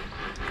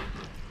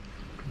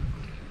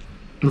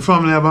 My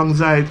family have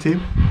anxiety.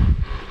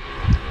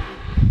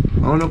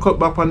 I want to cut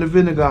back on the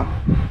vinegar.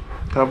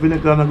 Because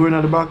vinegar not going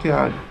in the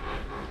backyard.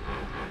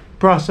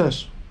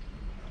 Process.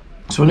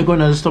 So when you go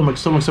into the stomach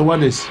say,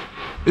 what is?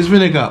 It's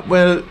vinegar.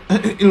 Well,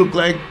 it look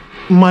like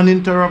man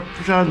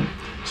interruption.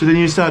 So then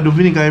you start do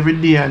vinegar every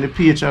day and the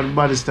pH of the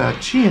body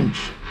start change.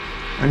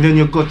 And then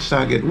your gut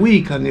start get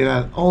weak and you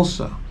have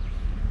ulcer.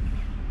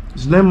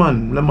 It's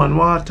lemon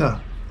water.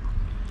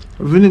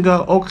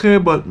 Vinegar okay,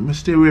 but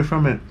stay away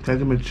from it. Can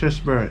give me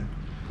chest burn.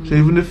 So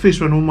even the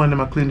fish, when woman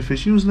them clean the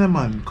fish, use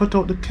lemon. Cut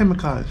out the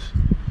chemicals.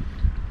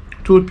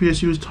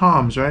 Toothpaste use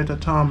Tom's, right? The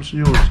Tom's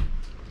use.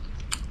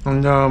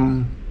 And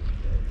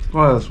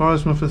what else? What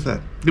else must I say?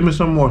 Give me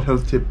some more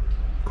health tip,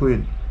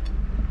 Queen.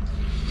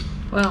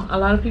 Well, a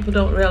lot of people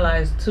don't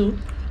realize too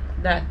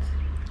that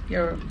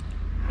your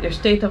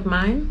state of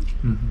mind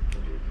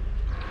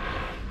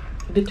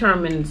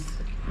determines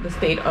the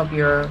state of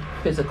your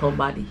physical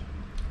body.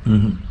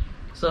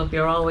 So if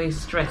you're always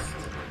stressed,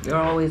 you're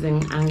always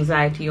in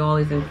anxiety, you're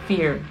always in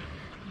fear,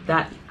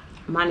 that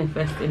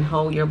manifests in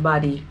how your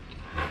body,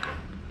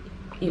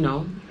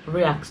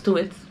 reacts to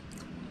it.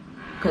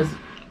 Because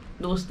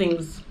those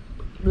things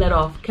let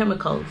off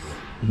chemicals.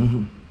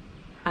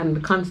 And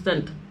the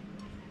constant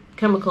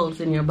chemicals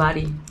in your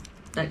body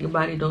that your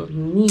body don't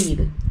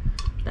need,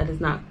 that is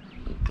not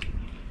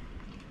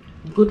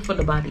good for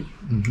the body.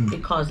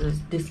 It causes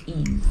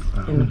dis-ease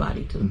in the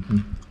body too.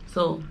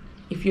 So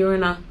if you're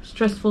in a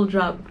stressful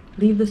job,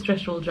 leave the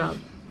stressful job.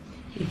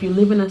 If you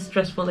live in a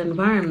stressful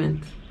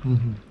environment,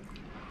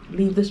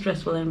 leave the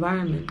stressful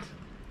environment.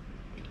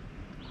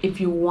 If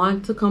you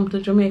want to come to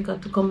Jamaica,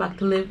 to come back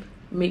to live,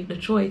 make the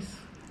choice.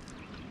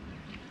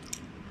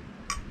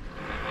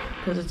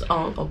 Because it's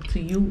all up to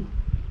you.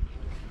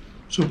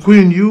 So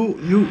Queen,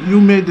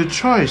 you made the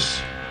choice.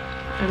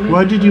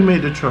 Why did you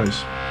make the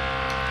choice?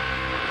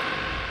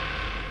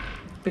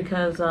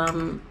 Because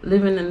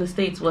living in the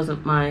States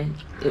wasn't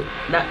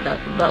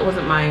that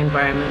wasn't my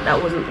environment.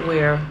 That wasn't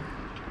where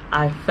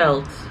I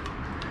felt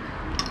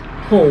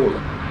whole.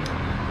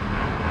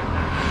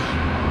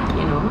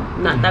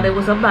 Not that it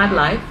was a bad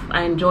life.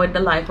 I enjoyed the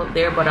life up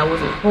there, but I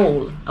wasn't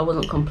whole. I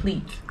wasn't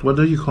complete. What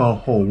do you call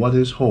whole? What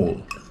is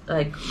whole?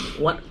 Like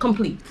what?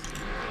 Complete.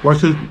 What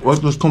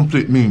does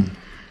complete mean?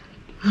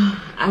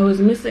 I was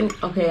missing.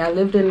 Okay, I've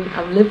lived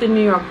in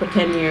New York for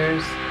 10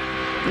 years.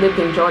 Lived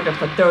in Georgia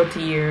for 30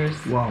 years.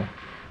 Wow.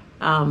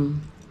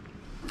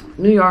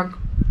 New York,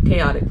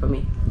 chaotic for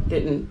me.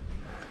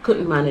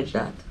 Couldn't manage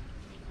that.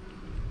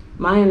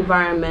 My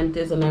environment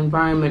is an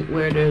environment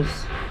where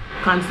there's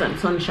constant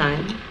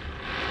sunshine,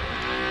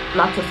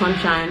 lots of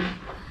sunshine,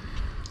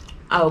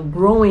 a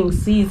growing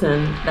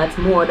season that's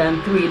more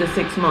than 3 to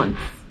 6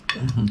 months.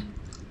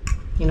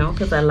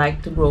 Because I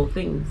like to grow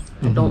things.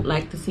 I don't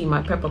like to see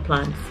my pepper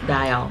plants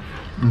die out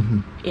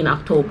in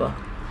October.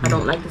 I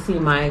don't like to see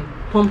my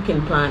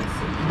pumpkin plants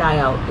die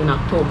out in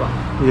October.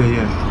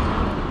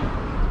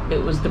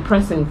 It was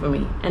depressing for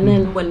me. And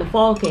then when the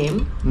fall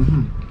came,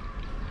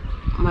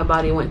 my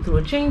body went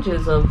through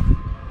changes of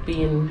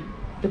being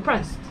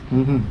depressed.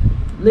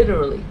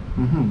 Literally.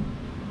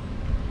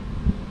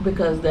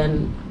 Because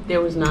then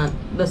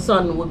the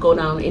sun would go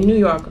down in New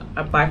York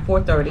by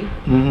 4:30.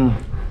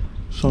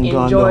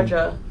 In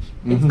Georgia,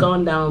 it's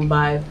gone down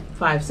by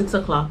 5, 6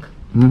 o'clock.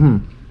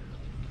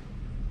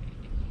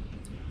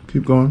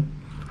 Keep going.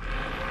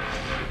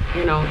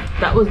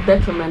 That was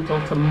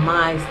detrimental to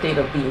my state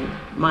of being,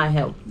 my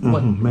health.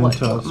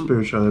 Mental,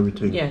 spiritual,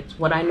 everything. Yeah, it's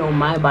what I know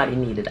my body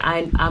needed.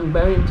 I'm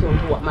very in tune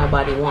to what my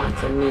body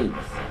wants and needs.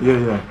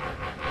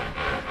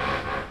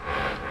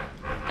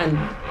 And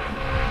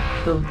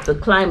the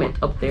climate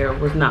up there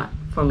was not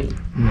for me.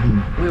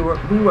 We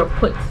were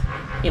put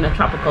in a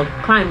tropical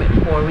climate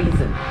for a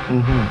reason,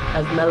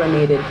 as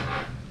melanated,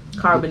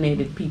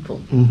 carbonated people.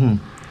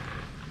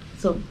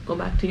 So go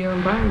back to your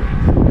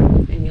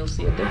environment and you'll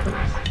see a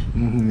difference.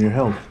 Your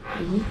health.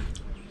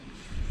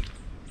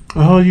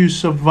 How you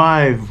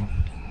survive?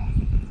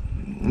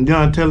 I'm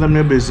gonna tell them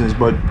your business,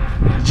 but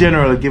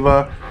generally,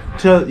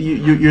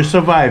 you're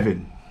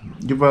surviving.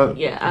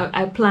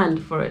 I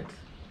planned for it.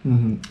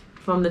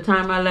 From the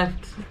time I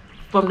left,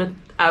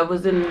 I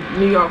was in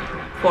New York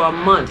for a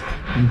month.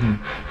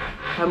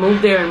 I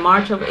moved there in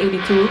March of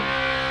 82.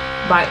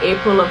 By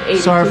April of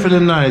 82. Sorry for the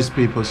noise,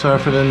 people. Sorry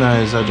for the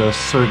noise. I just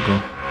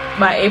circle.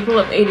 By April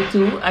of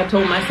 82, I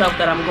told myself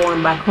that I'm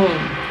going back home.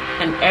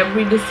 And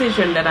every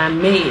decision that I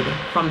made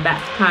from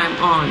that time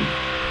on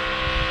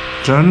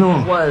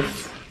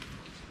was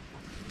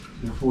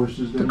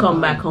to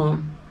come back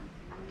home.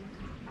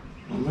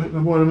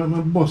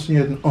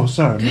 Oh,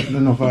 sorry.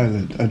 No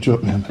violent. I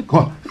dropped me. Go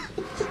on.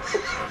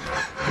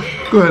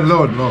 Go ahead,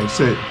 Lord,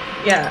 say it.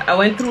 Yeah, I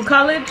went through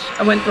college.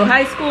 I went through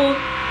high school.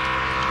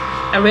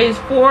 I raised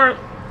 4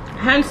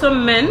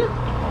 handsome men.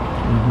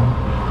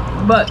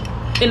 But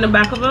in the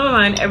back of my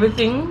mind,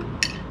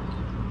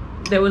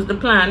 there was the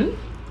plan.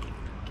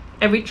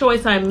 Every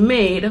choice I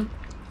made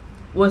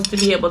was to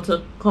be able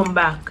to come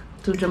back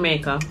to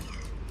Jamaica.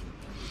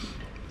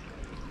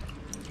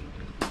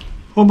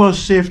 How about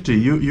safety?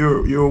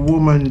 You're a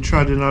woman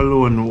traveling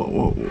alone.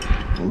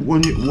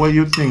 What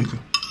you think?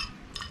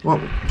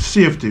 What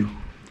safety?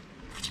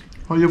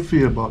 How you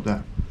feel about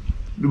that?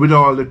 With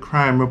all the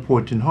crime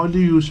reporting, how do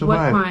you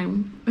survive? What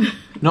crime?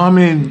 No, I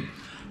mean,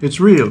 it's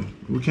real.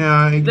 We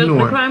can't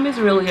ignore the crime is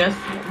real, yes.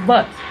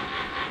 But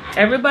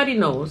everybody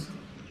knows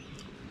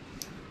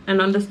and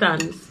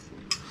understands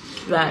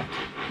that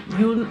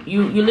you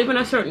live in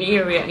a certain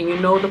area and you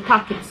know the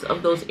pockets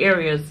of those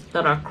areas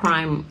that are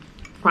crime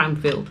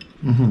filled.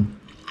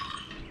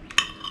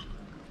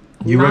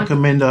 You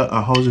recommend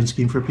a housing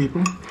scheme for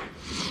people?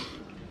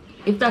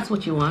 If that's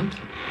what you want.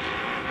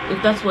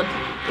 If that's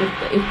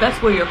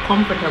where you're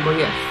comfortable,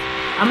 yes.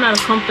 I'm not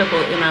comfortable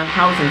in a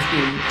housing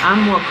scheme.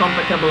 I'm more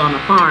comfortable on a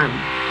farm.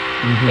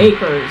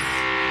 Acres,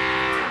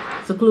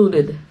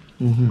 secluded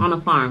on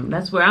a farm.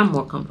 That's where I'm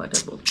more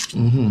comfortable.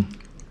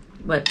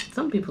 But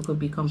some people could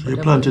be comfortable.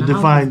 You plan to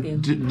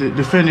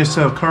defend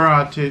yourself,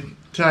 karate,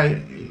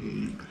 Thai,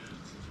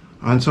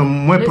 and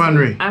some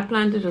weaponry. Listen, I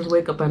plan to just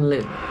wake up and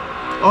live.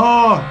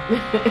 Oh,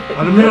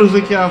 and the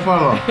music can't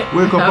follow.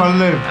 Wake up and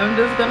live. I'm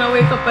just gonna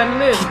wake up and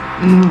live.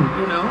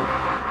 You know,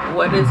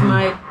 what is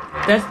my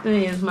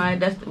destiny is my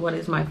destiny. What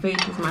is my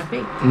fate is my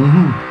fate.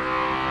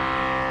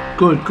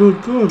 Good.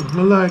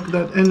 I like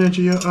that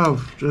energy you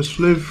have. Just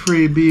live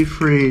free, be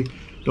free.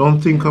 Don't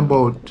think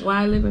about.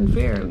 Why live in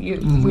fear?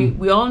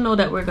 We all know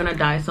that we're gonna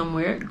die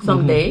somewhere,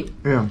 someday.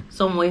 Yeah.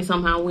 Some way,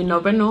 somehow. We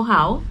never know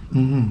how.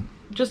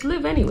 Just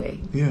live anyway.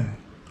 Yeah.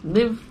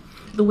 Live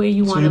the way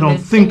you want to live. So you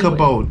don't think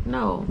about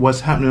what's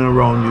happening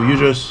around you. You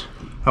just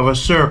have a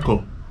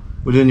circle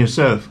within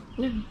yourself.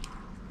 Yeah.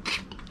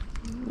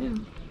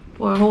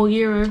 For a whole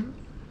year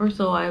or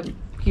so, I'm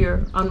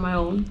here on my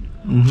own.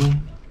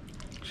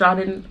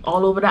 Trotting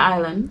all over the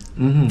island.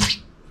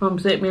 From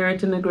St. Mary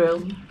to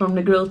Negril, from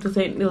Negril to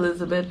St.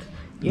 Elizabeth,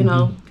 you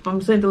know, from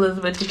St.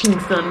 Elizabeth to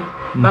Kingston,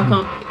 back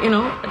on, you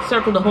know,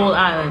 circle the whole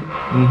island.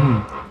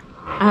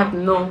 I have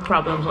no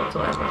problems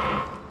whatsoever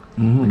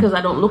because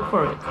I don't look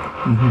for it.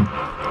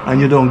 And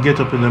you don't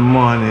get up in the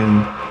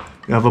morning,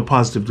 you have a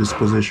positive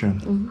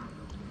disposition.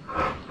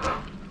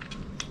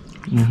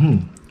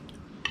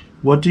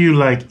 What do you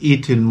like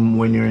eating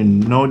when you're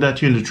now that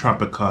you're in the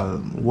tropical?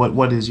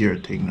 What is your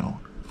thing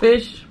now?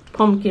 Fish,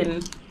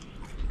 pumpkin.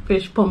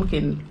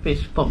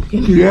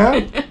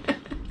 Yeah.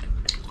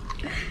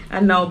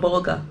 And now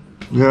bulgur.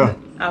 Yeah.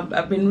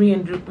 I've been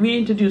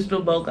reintroduced to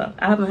bulgur.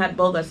 I haven't had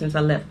bulgur since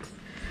I left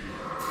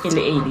in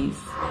the 80s.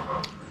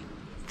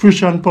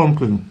 Fish and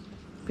pumpkin.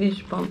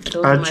 Fish,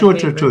 pumpkin. Add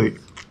chocho to it.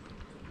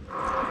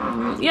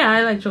 Yeah,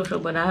 I like chocho,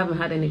 but I haven't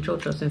had any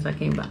chocho since I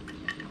came back.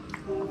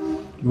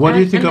 What do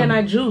you think? And then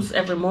I juice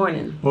every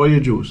morning. What do you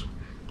juice?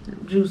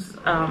 Juice,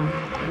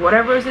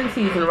 whatever is in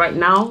season right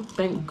now.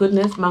 Thank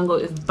goodness, mango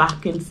is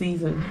back in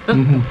season.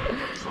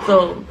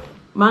 So,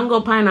 mango,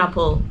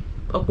 pineapple,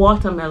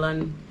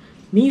 watermelon,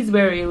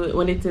 neeseberry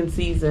when it's in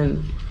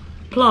season,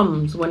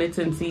 plums when it's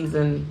in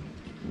season,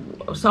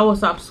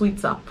 soursop, sweet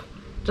sop.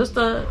 Just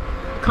a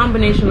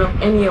combination of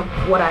any of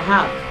what I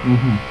have,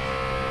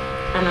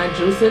 and I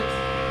juice it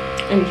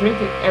and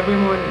drink it every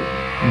morning.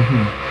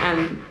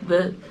 And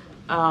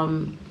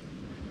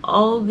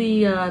all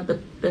the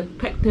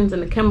pectins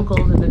and the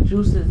chemicals and the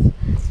juices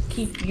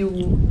keep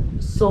you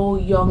so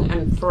young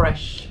and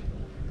fresh.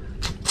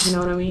 You know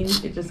what I mean?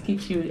 It just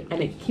keeps you,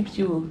 and it keeps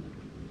you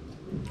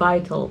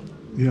vital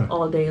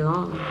all day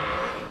long.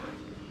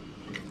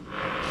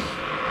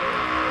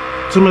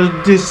 Some of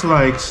the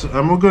dislikes,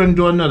 and we're going to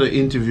do another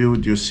interview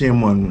with you, same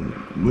one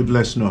with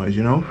less noise,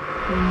 you know?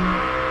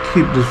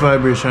 Keep this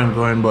vibration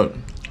going, but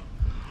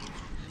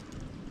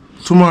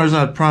tomorrow's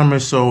not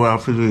promised, so we'll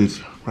have to do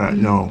it right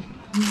now.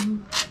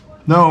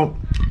 Now,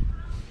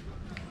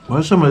 what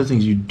are some of the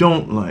things you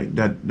don't like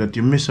that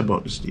you miss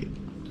about the state?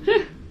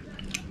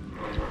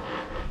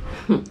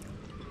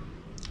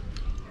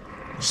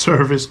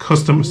 Service,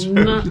 customer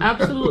service. No,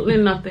 absolutely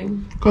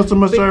nothing.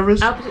 Customer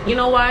service? You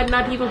know why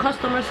not even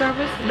customer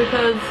service?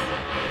 Because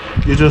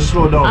you just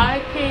slow down.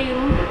 I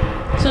came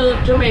to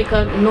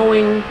Jamaica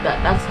knowing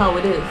that that's how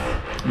it is.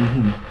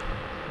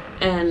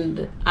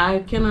 And I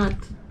cannot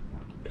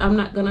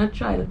gonna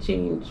try to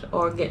change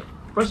or get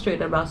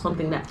frustrated about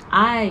something that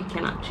I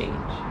cannot change.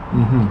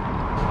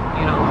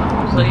 You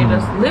know, so you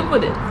just live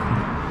with it.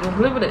 Just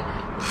live with it.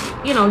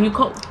 You know,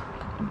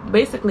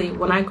 basically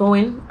when I go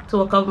in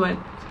to a government,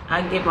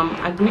 I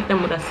greet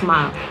them with a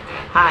smile.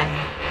 Hi.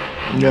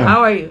 Yeah.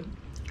 How are you?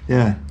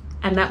 Yeah.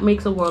 And that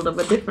makes a world of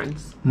a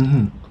difference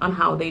on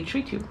how they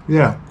treat you.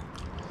 Yeah.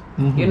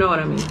 You know what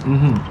I mean?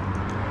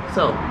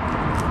 So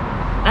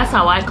that's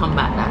how I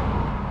combat that.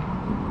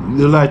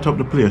 You light up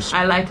the place.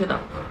 I light it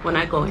up when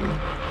I go in,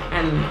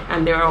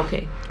 and they're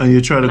okay. And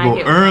you try to And I go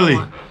get what I early.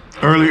 want.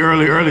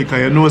 Early, because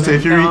you know, say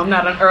if you No, I'm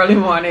not an early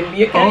morning.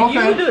 You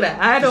can do that.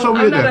 I'm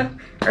not an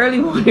early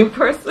morning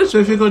person. So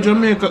if you go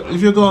Jamaica,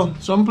 if you go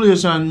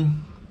someplace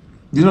and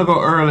you don't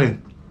go early,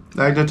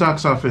 like the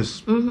tax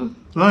office,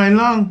 line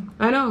long.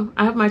 I know.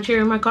 I have my chair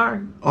in my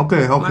car.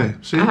 Okay.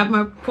 See, I have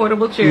my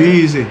portable chair.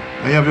 easy.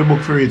 And you have your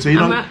book for it, so you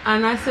don't.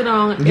 And I sit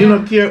on. You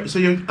don't care. So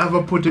you have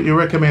a put it. You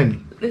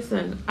recommend.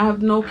 Listen, I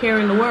have no care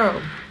in the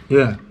world.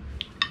 Yeah.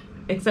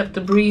 Except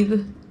to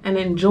breathe and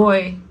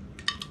enjoy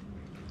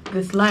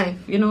this life.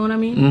 You know what I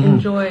mean?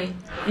 Enjoy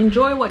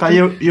what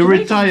You Jamaica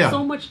retire. has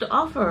so much to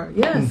offer.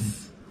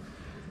 Yes.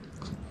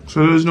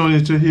 So there's no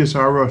need to haste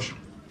or rush.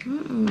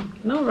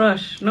 No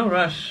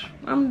rush.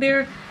 I'm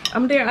there.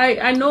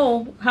 I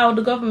know how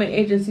the government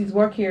agencies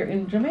work here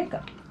in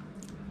Jamaica.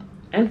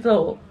 And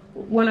so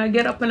when I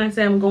get up and I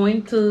say I'm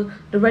going to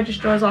the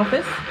registrar's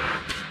office,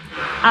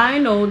 I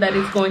know that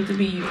it's going to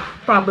be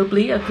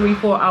probably a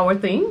 3-4 hour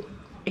thing,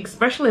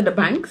 especially the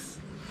banks.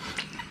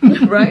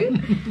 Right?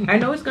 I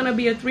know it's gonna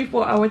be a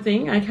 3-4 hour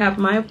thing. I have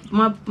my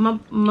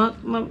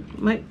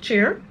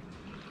chair,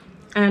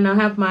 and I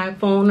have my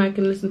phone. I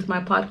can listen to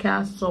my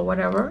podcasts or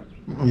whatever.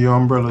 Your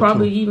umbrella.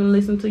 Probably too. even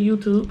listen to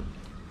YouTube.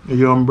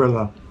 Your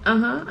umbrella.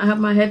 I have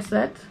my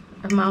headset,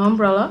 I have my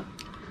umbrella,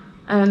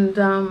 and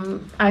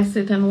I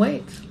sit and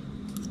wait.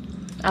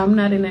 I'm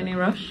not in any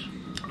rush.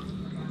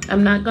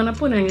 I'm not gonna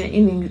put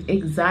any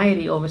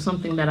anxiety over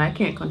something that I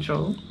can't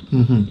control.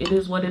 It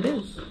is what it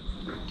is.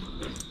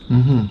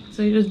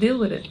 So you just deal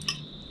with it.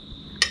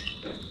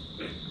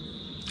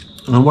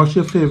 And what's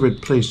your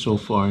favorite place so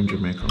far in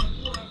Jamaica?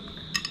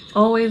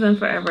 Always and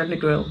forever,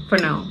 Negril. For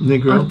now.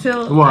 Negril?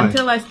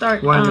 Until I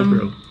start. Why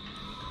Negril?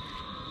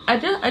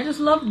 I just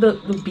love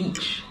the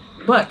beach,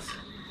 but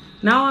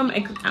now I'm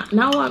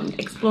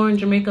exploring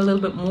Jamaica a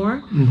little bit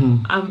more.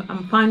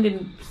 I'm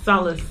finding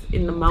solace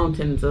in the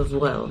mountains as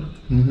well.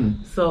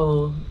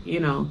 So you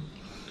know,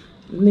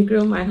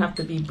 Negril might have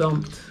to be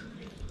bumped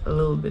a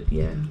little bit,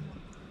 yeah.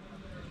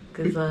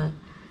 Because I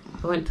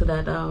went to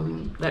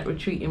that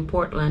retreat in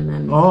Portland,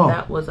 and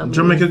that was amazing.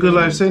 Jamaica Good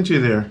Life sent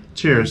you there.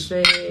 Cheers.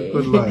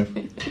 Good life.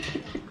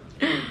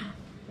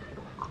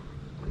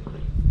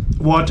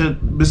 Water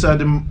beside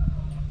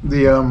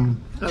the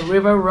a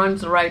river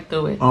runs right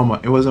through it. Oh my!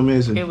 It was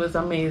amazing. It was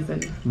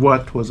amazing.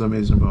 What was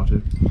amazing about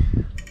it?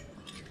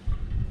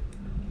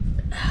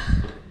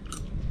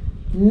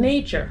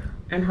 Nature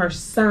and her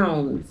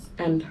sounds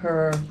and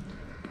her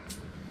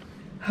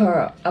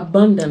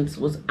abundance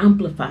was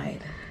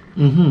amplified.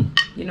 You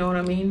know what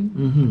I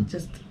mean?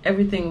 Just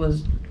everything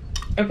was,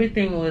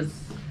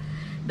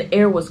 the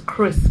air was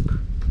crisp.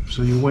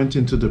 So you went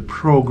into the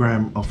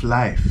program of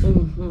life.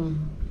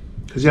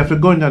 Because you have to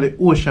go into the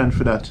ocean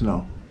for that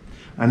now.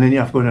 And then you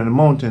have to go down the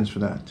mountains for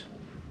that.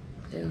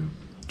 Yeah.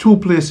 Two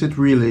places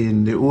really,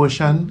 in the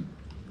ocean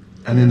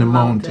and in the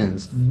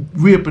mountains.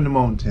 Way up in the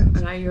mountains.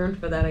 And I yearned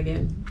for that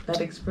again.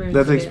 That experience.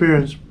 That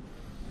experience.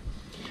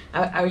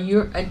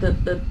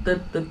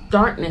 The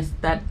darkness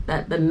that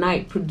the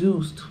night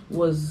produced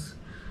was,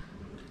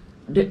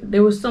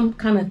 there was some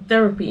kind of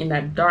therapy in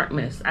that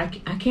darkness. I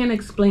can't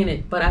explain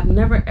it, but I've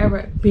never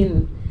ever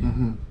been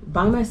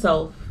by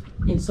myself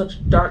in such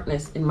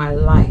darkness in my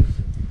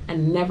life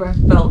and never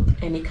felt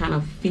any kind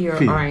of fear.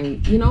 Or any,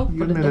 you know.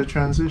 You made a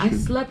transition. I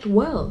slept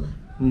well.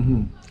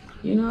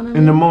 You know what I mean?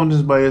 In the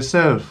mountains by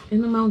yourself.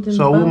 In the mountains.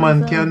 So a by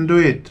woman myself. can do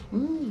it.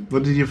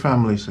 What did your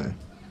family say?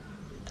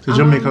 So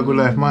Jamaica Good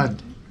Life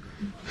mad?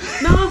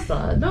 No,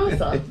 sir.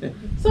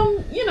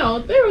 Some, you know,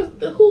 there was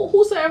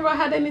whosoever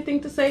had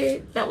anything to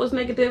say that was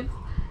negative,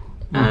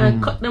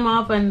 cut them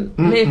off, and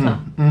later,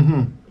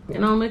 you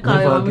know, me call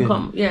you when we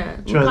come. Yeah,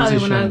 me call you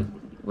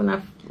when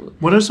I.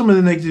 What are some of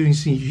the negative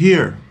things you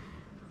hear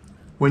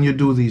when you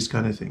do these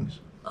kind of things?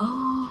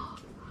 Oh,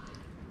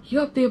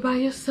 you up there by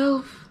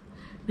yourself?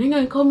 They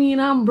gonna come in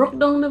and broke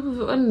down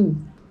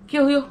and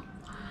kill you.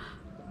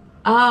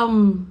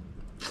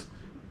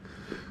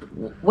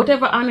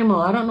 Whatever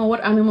animal, I don't know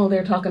what animal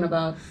they're talking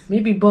about.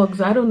 Maybe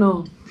bugs, I don't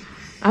know.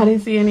 I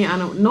didn't see any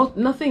animal. No,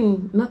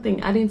 nothing.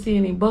 I didn't see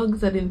any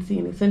bugs. I didn't see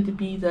any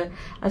centipedes.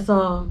 I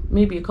saw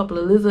maybe a couple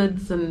of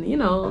lizards and, you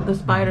know, the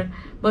spider.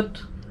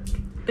 But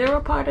they're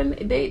a part, and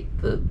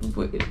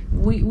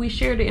we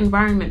share the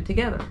environment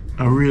together.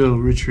 A real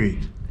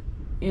retreat.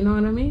 You know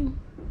what I mean?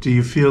 Do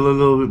you feel a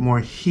little bit more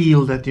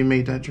healed that you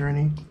made that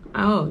journey?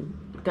 Oh,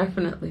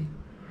 definitely.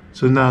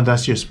 So now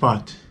that's your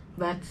spot.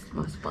 That's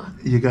my spot.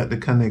 You got the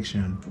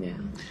connection. Yeah.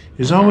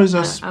 There's always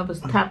I was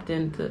tapped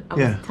into. I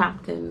was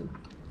tapped in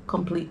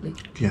completely.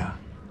 Yeah.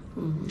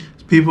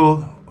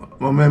 People,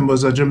 my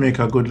members of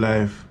Jamaica Good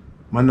Life,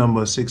 my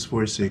number is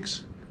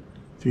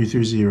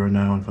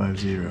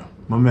 646-330-9150.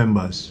 My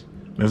members,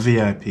 my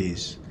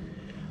VIPs.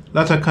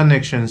 Lot of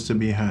connections to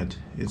be had.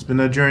 It's been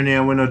a journey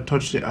and we're not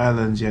touched the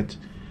islands yet.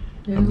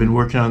 Yeah. I've been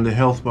working on the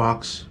health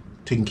box,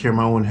 taking care of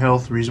my own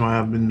health. The reason why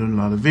I've been doing a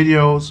lot of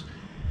videos.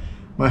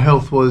 My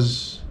health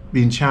was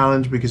being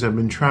challenged because I've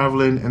been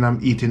traveling and I'm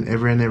eating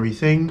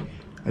everything.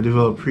 I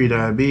developed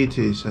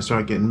pre-diabetes. I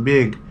started getting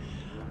big.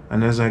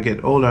 And as I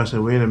get older, I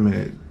said, wait a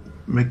minute,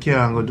 I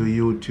can't go do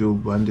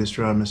YouTube and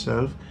destroy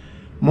myself.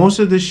 Most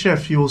of the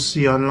chefs you'll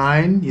see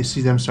online, you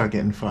see them start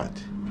getting fat.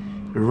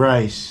 The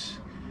rice,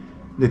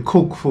 the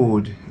cooked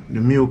food, the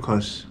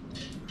mucus.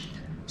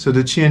 So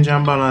the change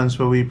and balance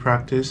what we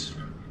practice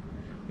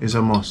is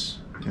a must,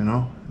 you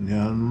know. The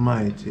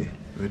Almighty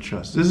we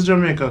trust. This is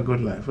Jamaica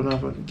Good Life. You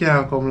know,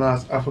 can't come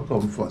last, have to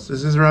come first.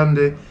 This is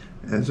Randy,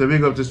 and so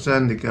big up to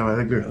Sandy,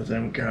 the girls.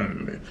 I'm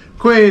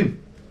Queen!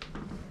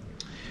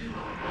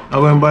 I'm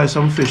going to buy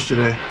some fish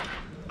today,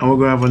 and we're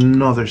going to have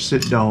another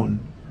sit down.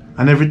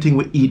 And everything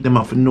we eat, them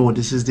have to know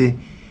this is the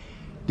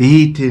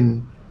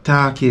eating,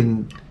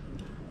 talking.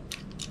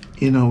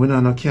 You know, we're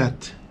not a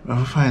cat. We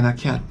have to find a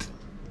cat.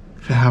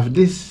 If you have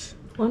this,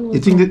 you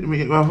think that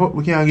we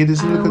can't get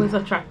this? I always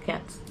attract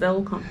cats. They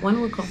will come. One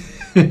will come.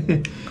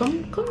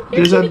 Come.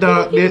 There's a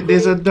dog.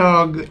 There's a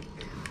dog.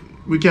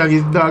 We can't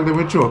get the dog. They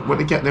will choke, but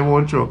the cat they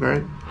won't choke,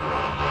 right?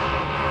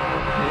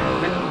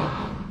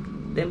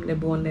 Them the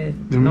bone there.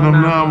 Them no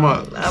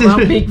normal. I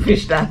want big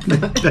fish that. We're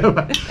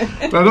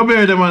gonna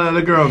bury them on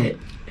the ground.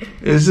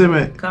 You see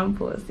me?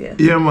 Compost, yeah.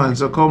 Yeah, man.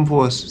 So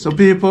compost. So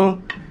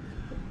people,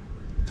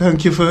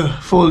 thank you for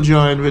full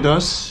join with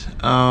us.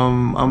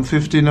 I'm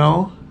 50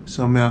 now,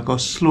 so I'm gonna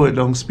slow it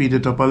down, speed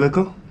it up a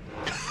little.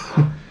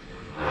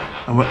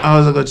 And I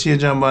was gonna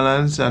change and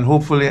balance, and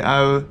hopefully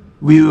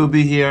we will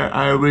be here.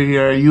 I will be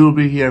here. You'll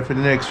be here for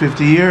the next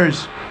 50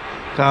 years.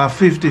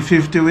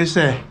 50-50 we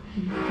say.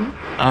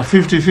 A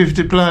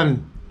 50-50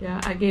 plan.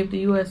 Yeah, I gave the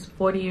US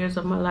 40 years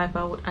of my life.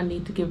 I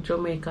need to give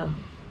Jamaica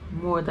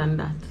more than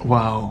that.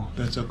 Wow,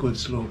 that's a good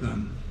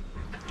slogan.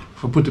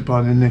 For put it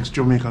on the next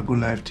Jamaica Good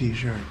Life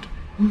t-shirt.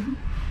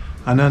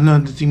 And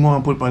another thing I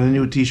want to put on a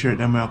new t-shirt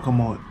that will come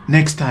out.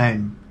 Next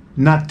time,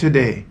 not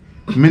today.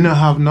 Me not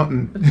have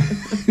nothing.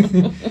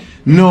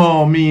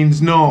 No means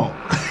no.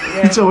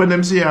 Yeah. So when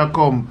them say I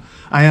come,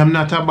 I am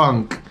not a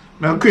bank.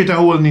 I'll create a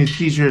whole new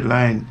t-shirt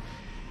line.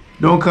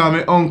 Don't call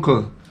me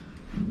uncle.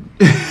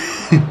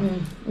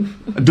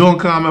 Don't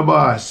call me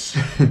boss.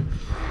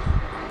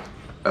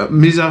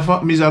 Me's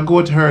a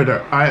goat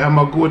herder. I am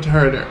a goat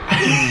herder.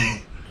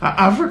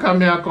 Africa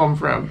me I come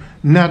from,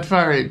 not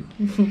foreign.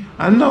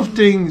 Enough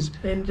things.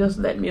 Then just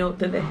let me out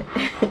today.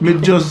 Me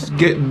just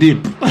get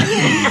deep.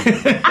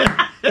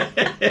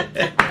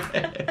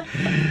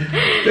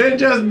 They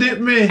just dip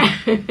me.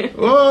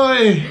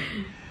 Oi.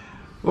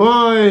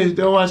 Oi,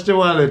 don't watch the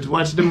wallet,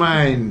 watch the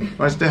mind,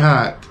 watch the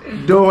heart.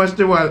 Don't watch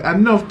the wallet.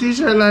 Enough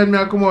t-shirt line me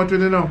I come out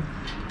with, you know.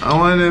 And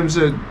one of them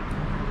said,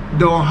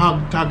 don't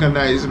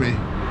antagonize me.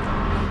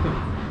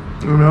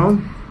 You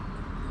know?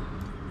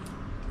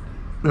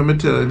 Let me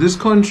tell you, this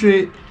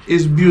country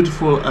is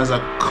beautiful as a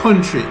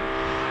country.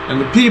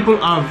 And the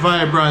people are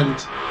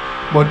vibrant,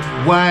 but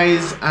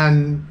wise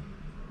and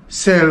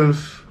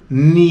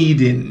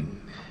self-needing.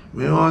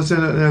 You know what I'm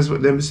saying? That's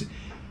what them say.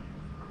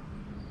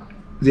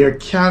 They're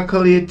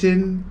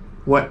calculating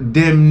what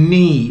them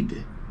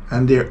need,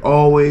 and they're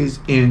always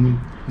in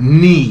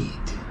need.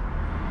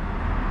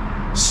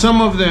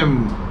 Some of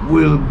them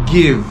will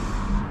give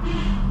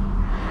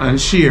and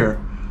share,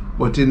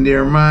 but in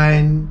their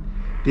mind,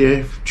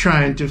 they're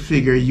trying to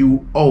figure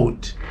you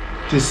out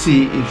to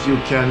see if you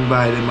can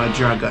buy them a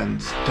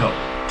dragon's stout.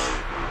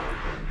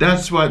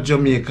 That's what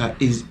Jamaica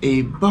is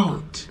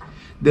about.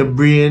 The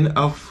brain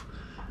of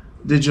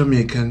the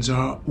Jamaicans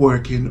are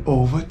working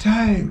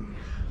overtime.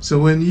 So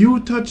when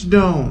you touch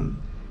down,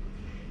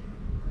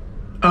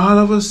 all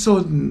of a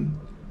sudden,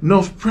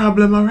 enough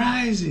problem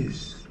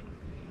arises.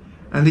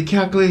 And the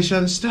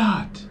calculations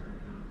start.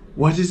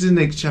 What is the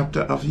next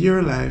chapter of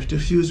your life to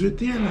fuse with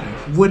their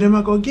life? What am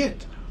I going to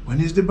get?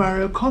 When is the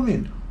barrel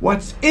coming?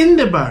 What's in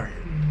the barrel?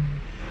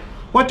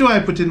 What do I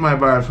put in my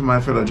barrel for my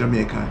fellow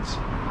Jamaicans?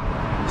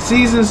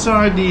 Seasoned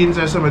sardines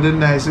are some of the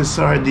nicest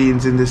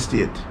sardines in the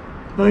state.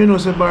 Now you know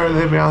it's a barrel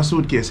heavy and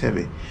suitcase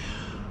heavy.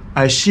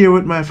 I share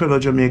with my fellow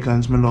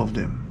Jamaicans, I love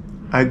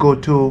them. I go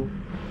to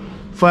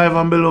 5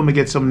 and below, I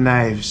get some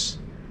knives.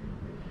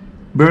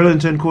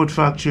 Burlington Coat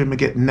Factory, I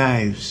get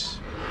knives.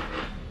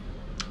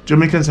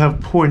 Jamaicans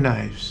have poor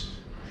knives.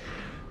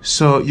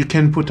 So you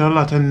can put a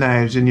lot of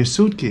knives in your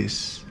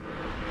suitcase.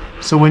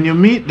 So when you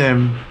meet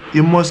them,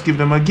 you must give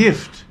them a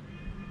gift.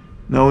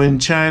 Now in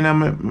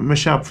China, I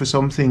shop for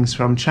some things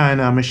from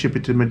China, I ship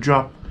it to my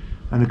drop,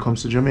 and it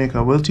comes to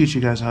Jamaica. We'll teach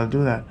you guys how to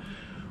do that.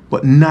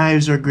 But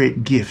knives are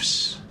great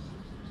gifts.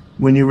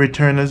 When you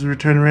return as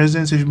return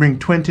residents, if you bring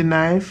 20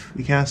 knives,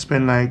 you can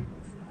spend like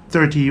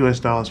 $30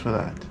 US for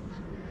that.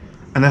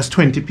 And that's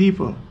 20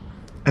 people.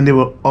 And they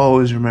will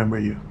always remember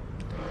you.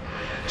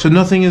 So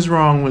nothing is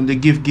wrong with the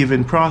gift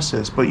giving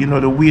process, but you know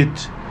the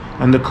weight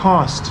and the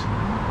cost.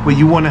 But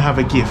you want to have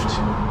a gift,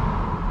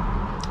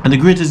 and the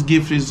greatest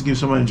gift is to give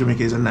someone in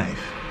Jamaica is a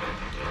knife,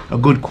 a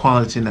good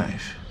quality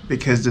knife,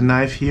 because the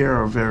knife here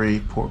are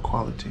very poor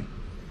quality.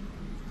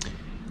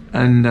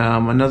 And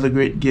another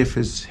great gift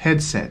is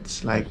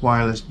headsets, like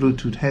wireless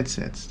Bluetooth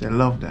headsets. They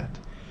love that.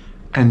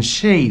 And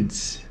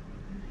shades.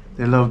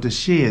 They love the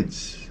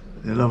shades.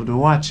 They love the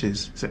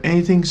watches. So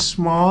anything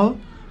small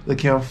that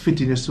can fit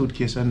in your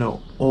suitcase and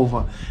no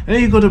over. And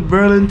then you go to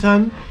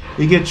Burlington,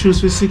 you get shoes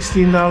for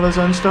 $16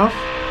 and stuff.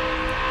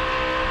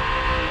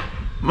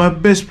 My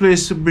best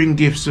place to bring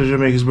gifts to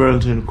Jamaica is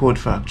Burlington Coat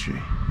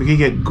Factory. We can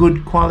get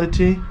good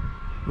quality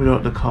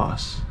without the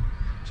cost.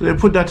 So they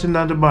put that in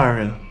the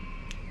barrel.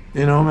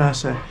 You know what I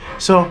say?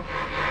 So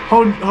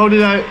how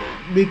did I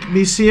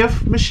be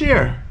safe? Me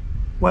share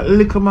what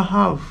little I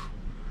have.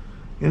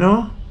 You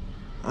know?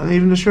 And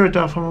even the shirt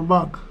off from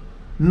my back.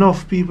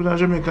 Enough people in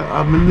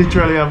Jamaica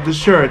literally have the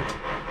shirt.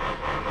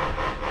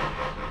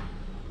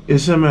 You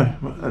see me?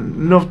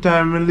 Enough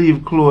time I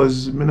leave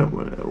clothes,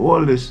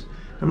 all this.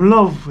 I'm in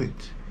love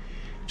with.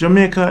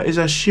 Jamaica is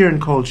a sharing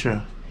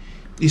culture.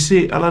 You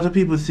see, a lot of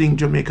people think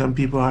Jamaican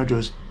people are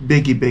just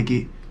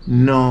beggy.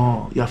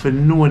 No, you have to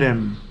know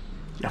them.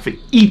 You have to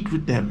eat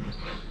with them.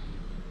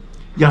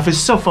 You have to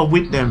suffer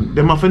with them.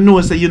 Them have to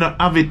know that you don't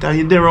have it and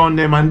you're there on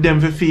them and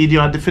them to feed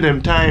you and to feed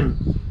them time.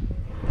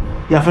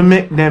 You have to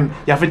make them,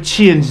 you have to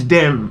change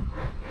them.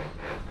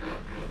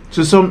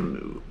 So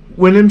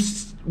when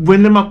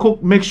them a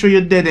cook, make sure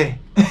you're dead.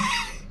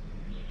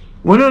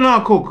 When you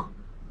not cook,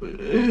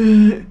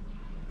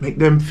 make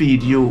them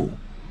feed you.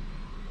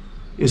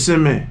 You see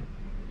me?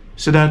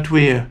 So that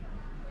way,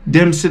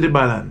 them see the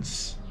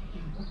balance.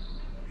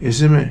 You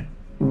see me?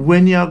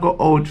 When you go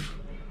out,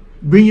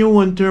 bring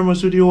your own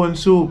thermos with your own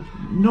soup.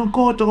 Don't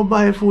go out to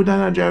buy food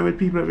and drive with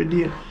people every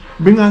day.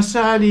 Bring a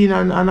sardine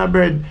and a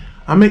bread.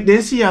 And make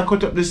them see you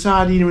cut up the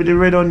sardine with the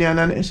red onion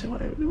and they say,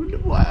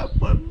 why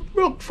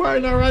broke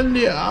frying around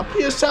there? I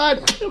pay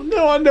sardine.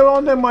 They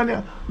want them money.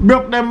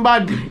 Broke them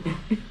bad.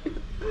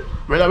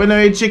 Brother, when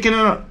I eat chicken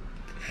or not.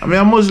 I'm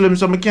a Muslim,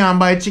 so I can't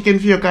buy chicken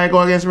for you because I go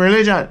against my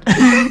religion.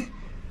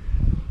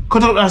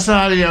 Cut up that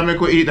sardine and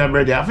make you eat that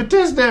bread. You have to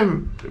test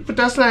them. Put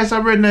a slice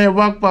of bread in your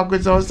backpack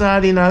with some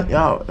sardine.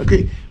 Yeah,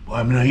 okay. Boy,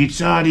 I'm not eat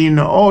sardine.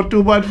 Oh,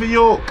 too bad for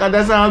you, because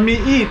that's all me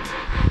eat.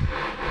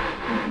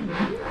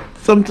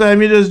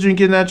 Sometimes you just drink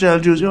natural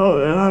juice.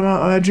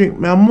 Oh, I drink.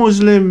 I'm a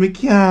Muslim, I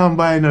can't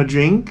buy no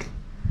drink.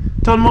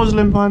 Turn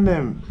Muslim on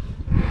them.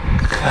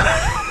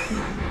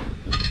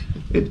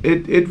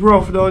 It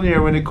rough down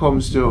here when it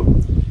comes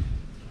to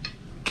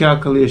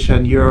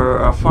calculation.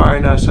 You're a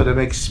foreigner, so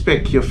they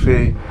expect you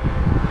to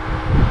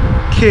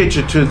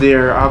cater to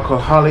their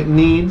alcoholic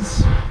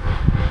needs.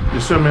 You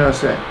see what I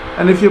say?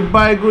 And if you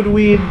buy good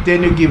weed,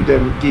 then you give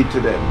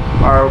to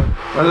them. Or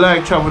I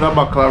like travel a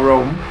buckle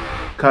around.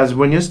 Because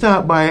when you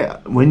start by,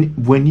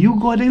 when you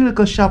go to the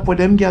little shop where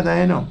them gather,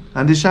 you know,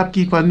 and the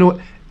shopkeeper know,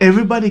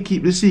 everybody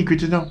keep the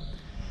secret, you know.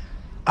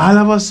 All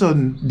of a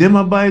sudden, them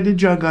a buy the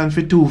dragon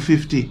for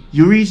 $250.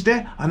 You reach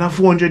there, and a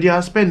 $400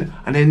 you spend.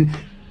 And then,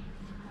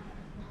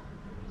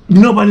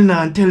 nobody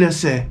now tell you,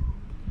 say,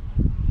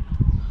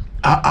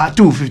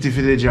 $250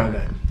 for the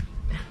dragon.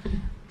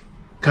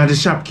 Because the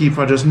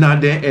shopkeeper just nod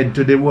their head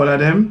to the wall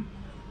of them,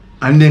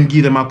 and then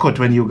give them a cut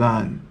when you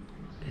gone.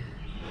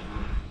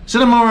 So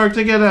them all work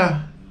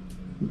together.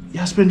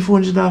 You spend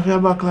 $400 for your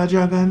buckle of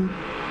dragon.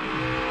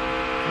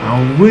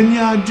 And when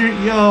you drink,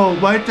 yo,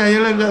 by the time you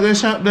look at the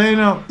shop there, you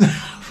know,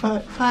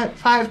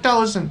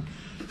 5,000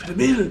 for the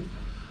bill.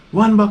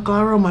 One buckle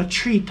of rum at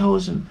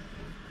 3,000.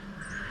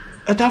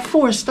 At a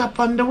 4-stop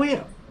on the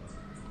way.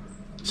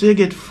 So you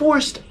get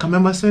 4 stops. I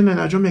remember saying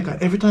in Jamaica,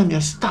 every time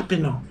you stop, you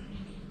know,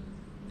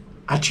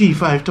 at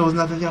 5,000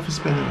 that you have to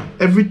spend. You know.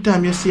 Every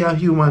time you see a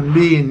human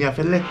being, you have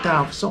to let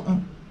off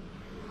something.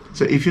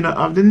 So if you don't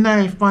have the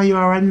knife on you,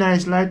 or a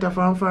nice lighter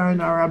from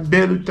foreign, or a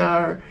belt,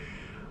 or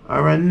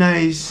a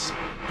nice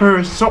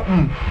purse,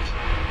 something,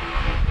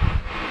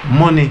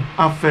 money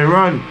have to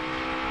run.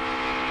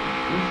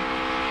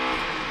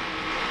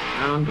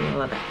 I don't do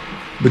all of that.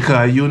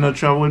 Because you not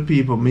travel with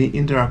people, me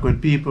interact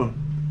with people.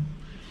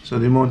 So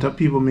the amount of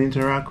people me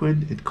interact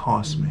with, it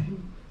costs me.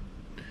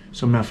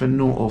 So I have to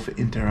know how to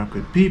interact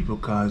with people,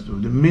 because the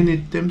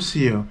minute them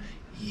see you,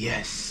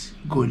 yes,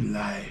 good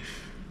life.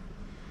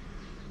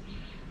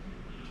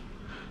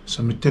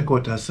 So I take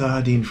out a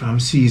sardine from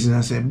season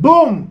and say,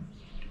 boom!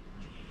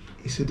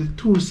 He said, the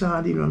 2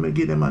 sardines, when I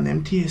give them and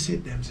them taste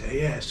it, them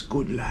say, yes,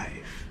 good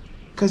life.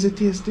 Because it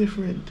tastes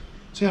different.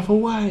 So you have to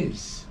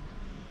wise.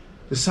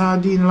 The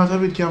sardine, a lot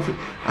of it can fit.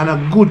 And a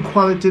good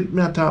quality, I'm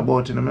not talk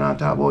about it, I'm not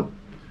talk about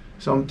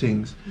some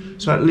things.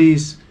 So at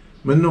least,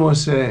 I know,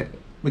 say,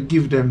 I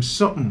give them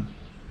something.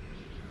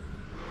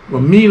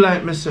 But me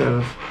like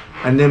myself,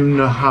 and them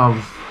not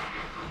have.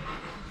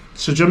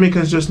 So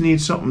Jamaicans just need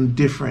something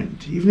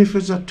different. Even if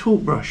it's a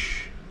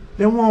toothbrush.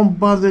 They won't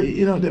bother,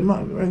 you know,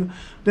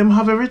 them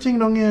have everything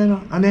down here, you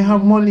know, and they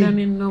have money.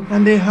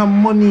 And they have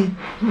money.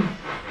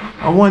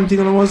 And one thing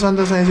I must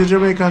understand is the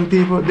Jamaican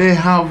people, they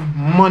have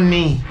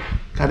money.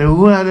 Because the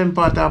whole of them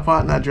part of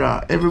partner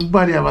draw.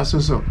 Everybody have a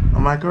so-so.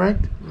 Am I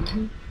correct?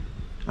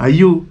 And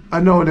you, I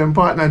know them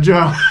partner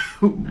draw.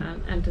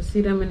 and to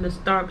see them in the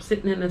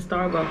sitting in the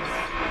Starbucks.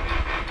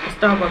 The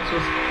Starbucks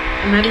was,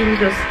 and not even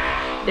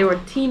just, they were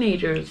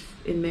teenagers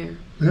in there.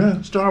 Yeah,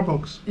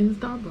 Starbucks. In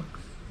Starbucks.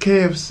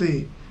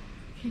 KFC.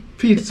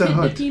 Pizza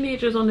Hut. The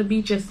teenagers on the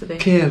beach yesterday.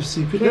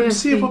 KFC. Them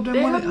save up They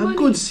their have money. And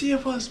good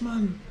save us,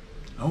 man.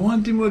 I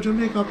want them about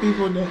Jamaica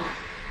people there.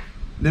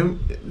 Them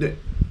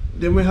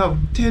we have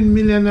 10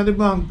 million at the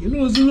bank. You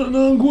know, it's not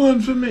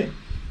going for me.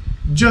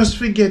 Just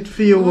forget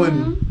for your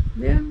one.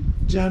 Yeah.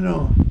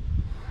 Jano.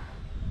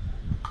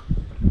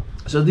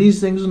 So these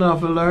things you have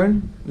to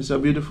learn. It's a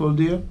beautiful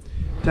day.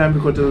 Time to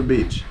go to the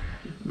beach.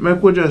 We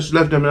could just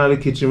left them in the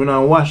kitchen. We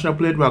don't wash the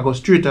plate, we go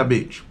straight to the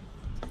beach.